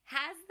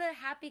 Has the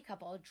happy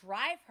couple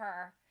drive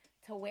her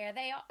to where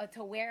they are,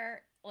 to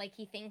where,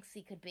 he thinks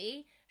he could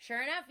be.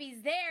 Sure enough,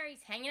 he's there.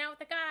 He's hanging out with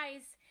the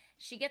guys.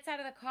 She gets out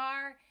of the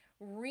car,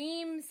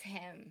 reams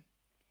him.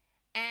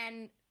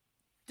 And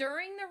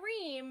during the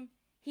ream,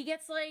 he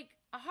gets,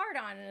 a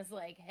hard-on and is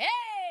like,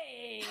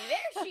 hey,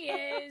 there she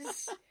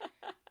is.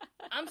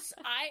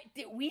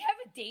 Did we have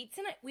a date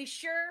tonight? We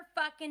sure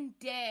fucking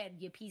did,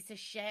 you piece of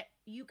shit.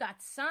 You got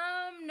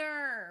some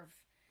nerve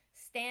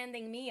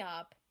standing me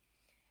up.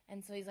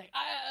 And so he's like,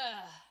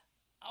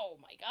 oh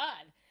my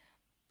God.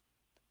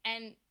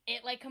 And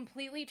it,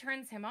 completely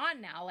turns him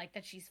on now,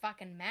 that she's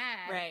fucking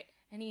mad. Right.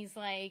 And he's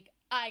like,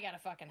 I gotta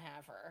fucking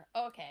have her.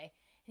 Okay.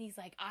 And he's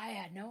like, I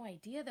had no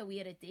idea that we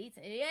had a date.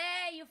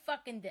 Yeah, you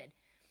fucking did.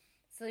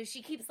 So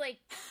she keeps,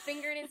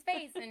 fingering his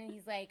face, and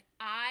he's like,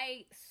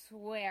 I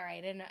swear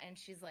I didn't know. And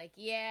she's like,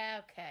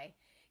 yeah, okay.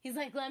 He's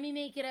like, let me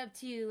make it up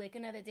to you,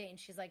 another day. And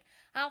she's like,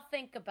 I'll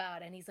think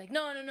about it. And he's like,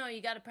 no,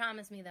 you got to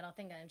promise me that I'll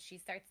think about it. And she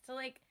starts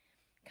to,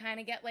 kind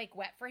of get,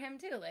 wet for him,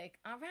 too. All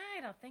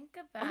right, I'll think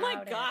about it. Oh,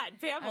 my God,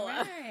 Pamela.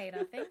 All right,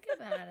 I'll think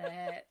about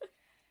it.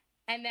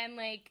 And then,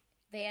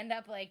 they end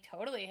up,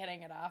 totally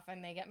hitting it off,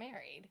 and they get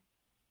married.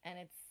 And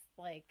it's,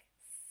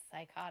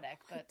 psychotic,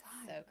 but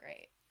so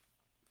great.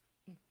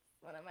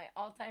 One of my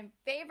all-time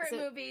favorite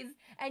movies,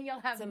 and you'll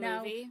have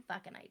no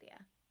fucking idea.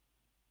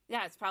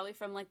 Yeah, it's probably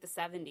from, the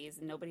 70s,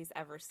 and nobody's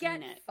ever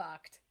seen it. Get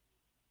fucked.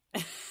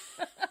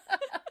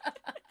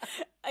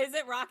 Is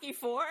it Rocky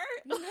IV?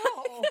 No.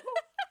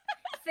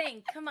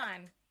 Think, come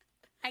on.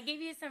 I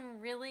gave you some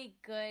really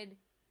good,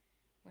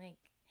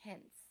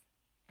 hints,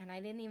 and I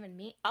didn't even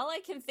meet. All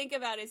I can think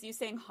about is you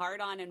saying hard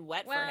on and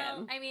wet for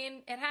him. I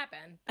mean, it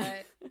happened,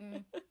 but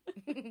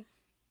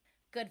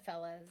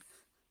Goodfellas.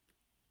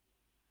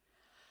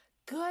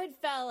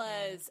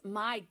 Goodfellas.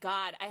 My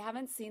God, I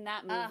haven't seen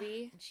that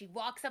movie. She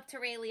walks up to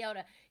Ray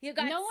Liotta. You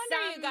got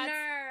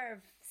nerve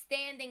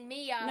standing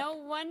me up. No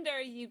wonder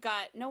you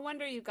got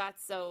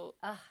so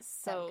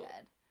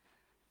good.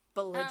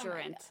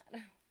 belligerent.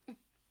 Oh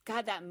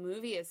God, that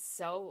movie is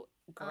so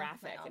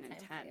graphic and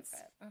intense.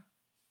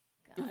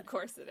 God. Of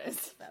course it is.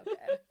 So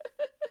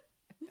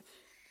good.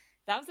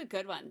 That was a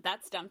good one.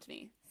 That stumped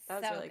me.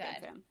 That was really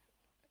good, Pam.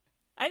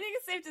 I think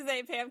it's safe to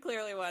say Pam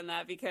clearly won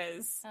that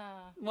because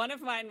one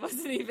of mine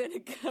wasn't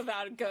even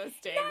about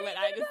ghosting, but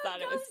I just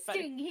thought it was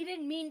funny. He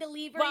didn't mean to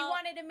leave her. He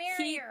wanted to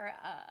marry her.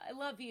 I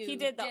love you. He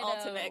did the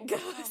ultimate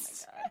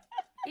ghost. Oh my God.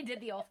 He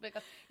did the ultimate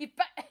ghost.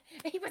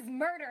 He was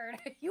murdered.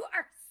 You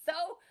are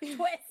so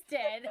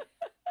twisted.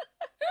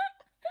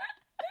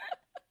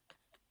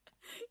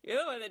 You're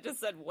the one that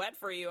just said wet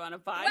for you on a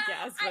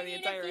podcast for the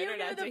entire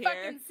internet to hear. If you knew the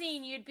fucking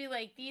scene, you'd be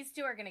like, these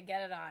two are going to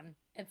get it on.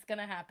 It's going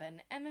to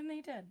happen. And then they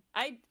did.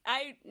 I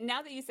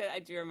now that you said it, I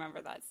do remember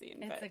that scene.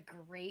 It's a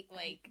great,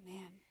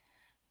 man,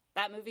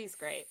 that movie's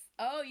great.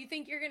 Oh, you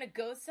think you're going to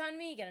ghost on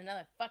me? You got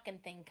another fucking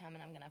thing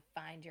coming. I'm going to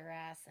find your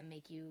ass and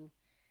make you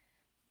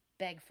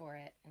beg for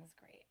it. It was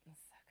great. It was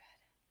so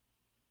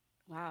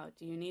good. Wow.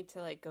 Do you need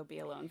to go be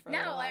alone for a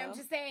little while? No, I'm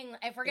just saying,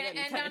 if we're going to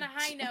end on a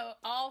high note,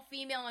 all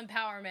female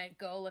empowerment,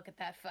 go look at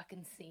that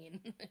fucking scene.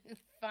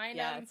 Find him.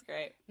 Yeah, it's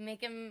great.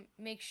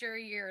 Make sure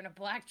you're in a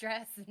black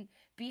dress and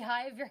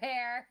beehive your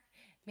hair.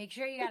 Make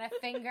sure you got a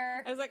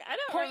finger. I was like, I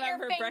don't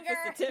remember Breakfast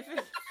at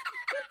Tiffany's.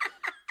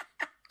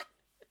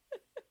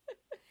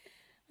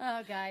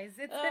 Oh, guys,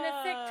 it's been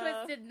a sick,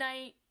 twisted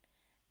night.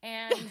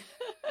 And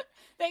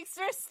thanks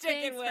for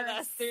sticking with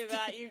us through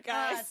that, you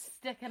guys.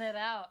 Sticking it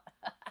out.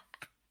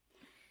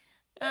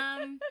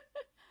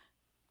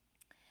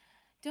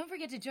 Don't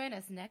forget to join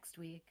us next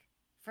week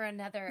for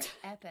another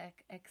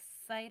epic,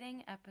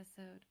 exciting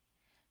episode.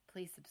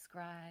 Please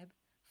subscribe,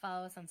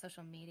 follow us on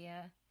social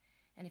media,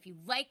 and if you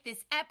like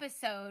this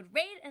episode,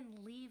 rate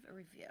and leave a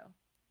review.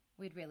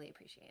 We'd really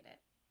appreciate it.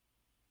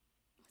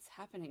 What's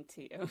happening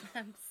to you?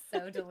 I'm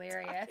so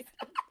delirious.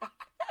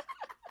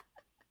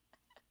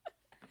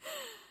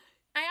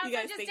 I also you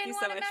guys, just thank didn't you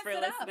want so to much mess for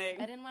it listening.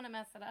 up. I didn't want to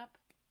mess it up.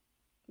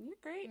 You're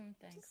great.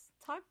 Thanks. Just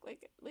talk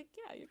like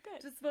yeah, you're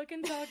good. Just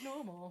fucking talk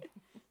normal.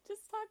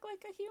 Just talk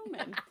like a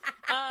human.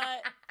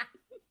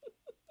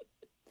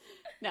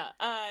 No,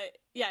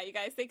 yeah, you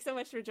guys, thanks so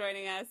much for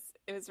joining us.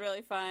 It was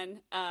really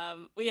fun.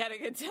 We had a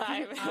good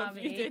time. I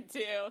hope you did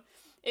too.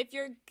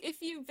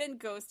 If you've been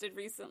ghosted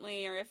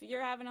recently, or if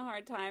you're having a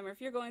hard time, or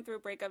if you're going through a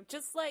breakup,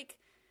 just like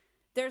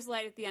there's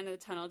light at the end of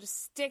the tunnel.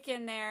 Just stick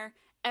in there.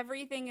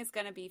 Everything is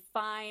going to be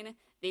fine.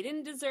 They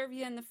didn't deserve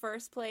you in the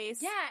first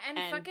place. Yeah, and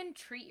fucking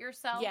treat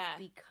yourself. Yeah.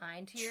 Be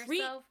kind to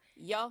yourself.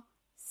 Treat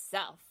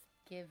yourself.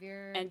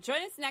 And join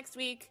us next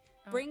week.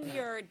 Bring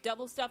your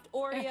double stuffed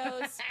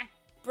Oreos.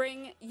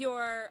 Bring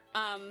your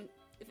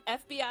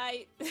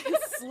FBI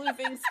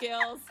sleuthing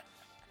skills.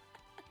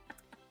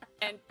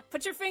 And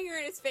put your finger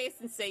in his face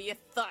and say, you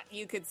thought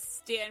you could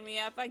stand me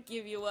up? I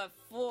give you a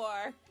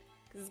 4.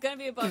 Because it's going to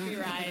be a bumpy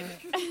ride.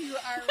 You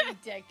are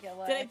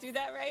ridiculous. Did I do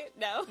that right?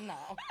 No?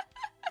 No.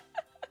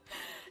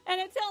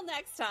 And until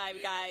next time,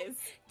 guys.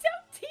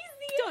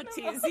 Don't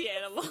tease the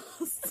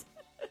animals.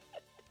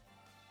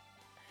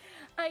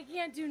 I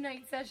can't do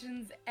night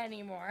sessions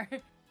anymore.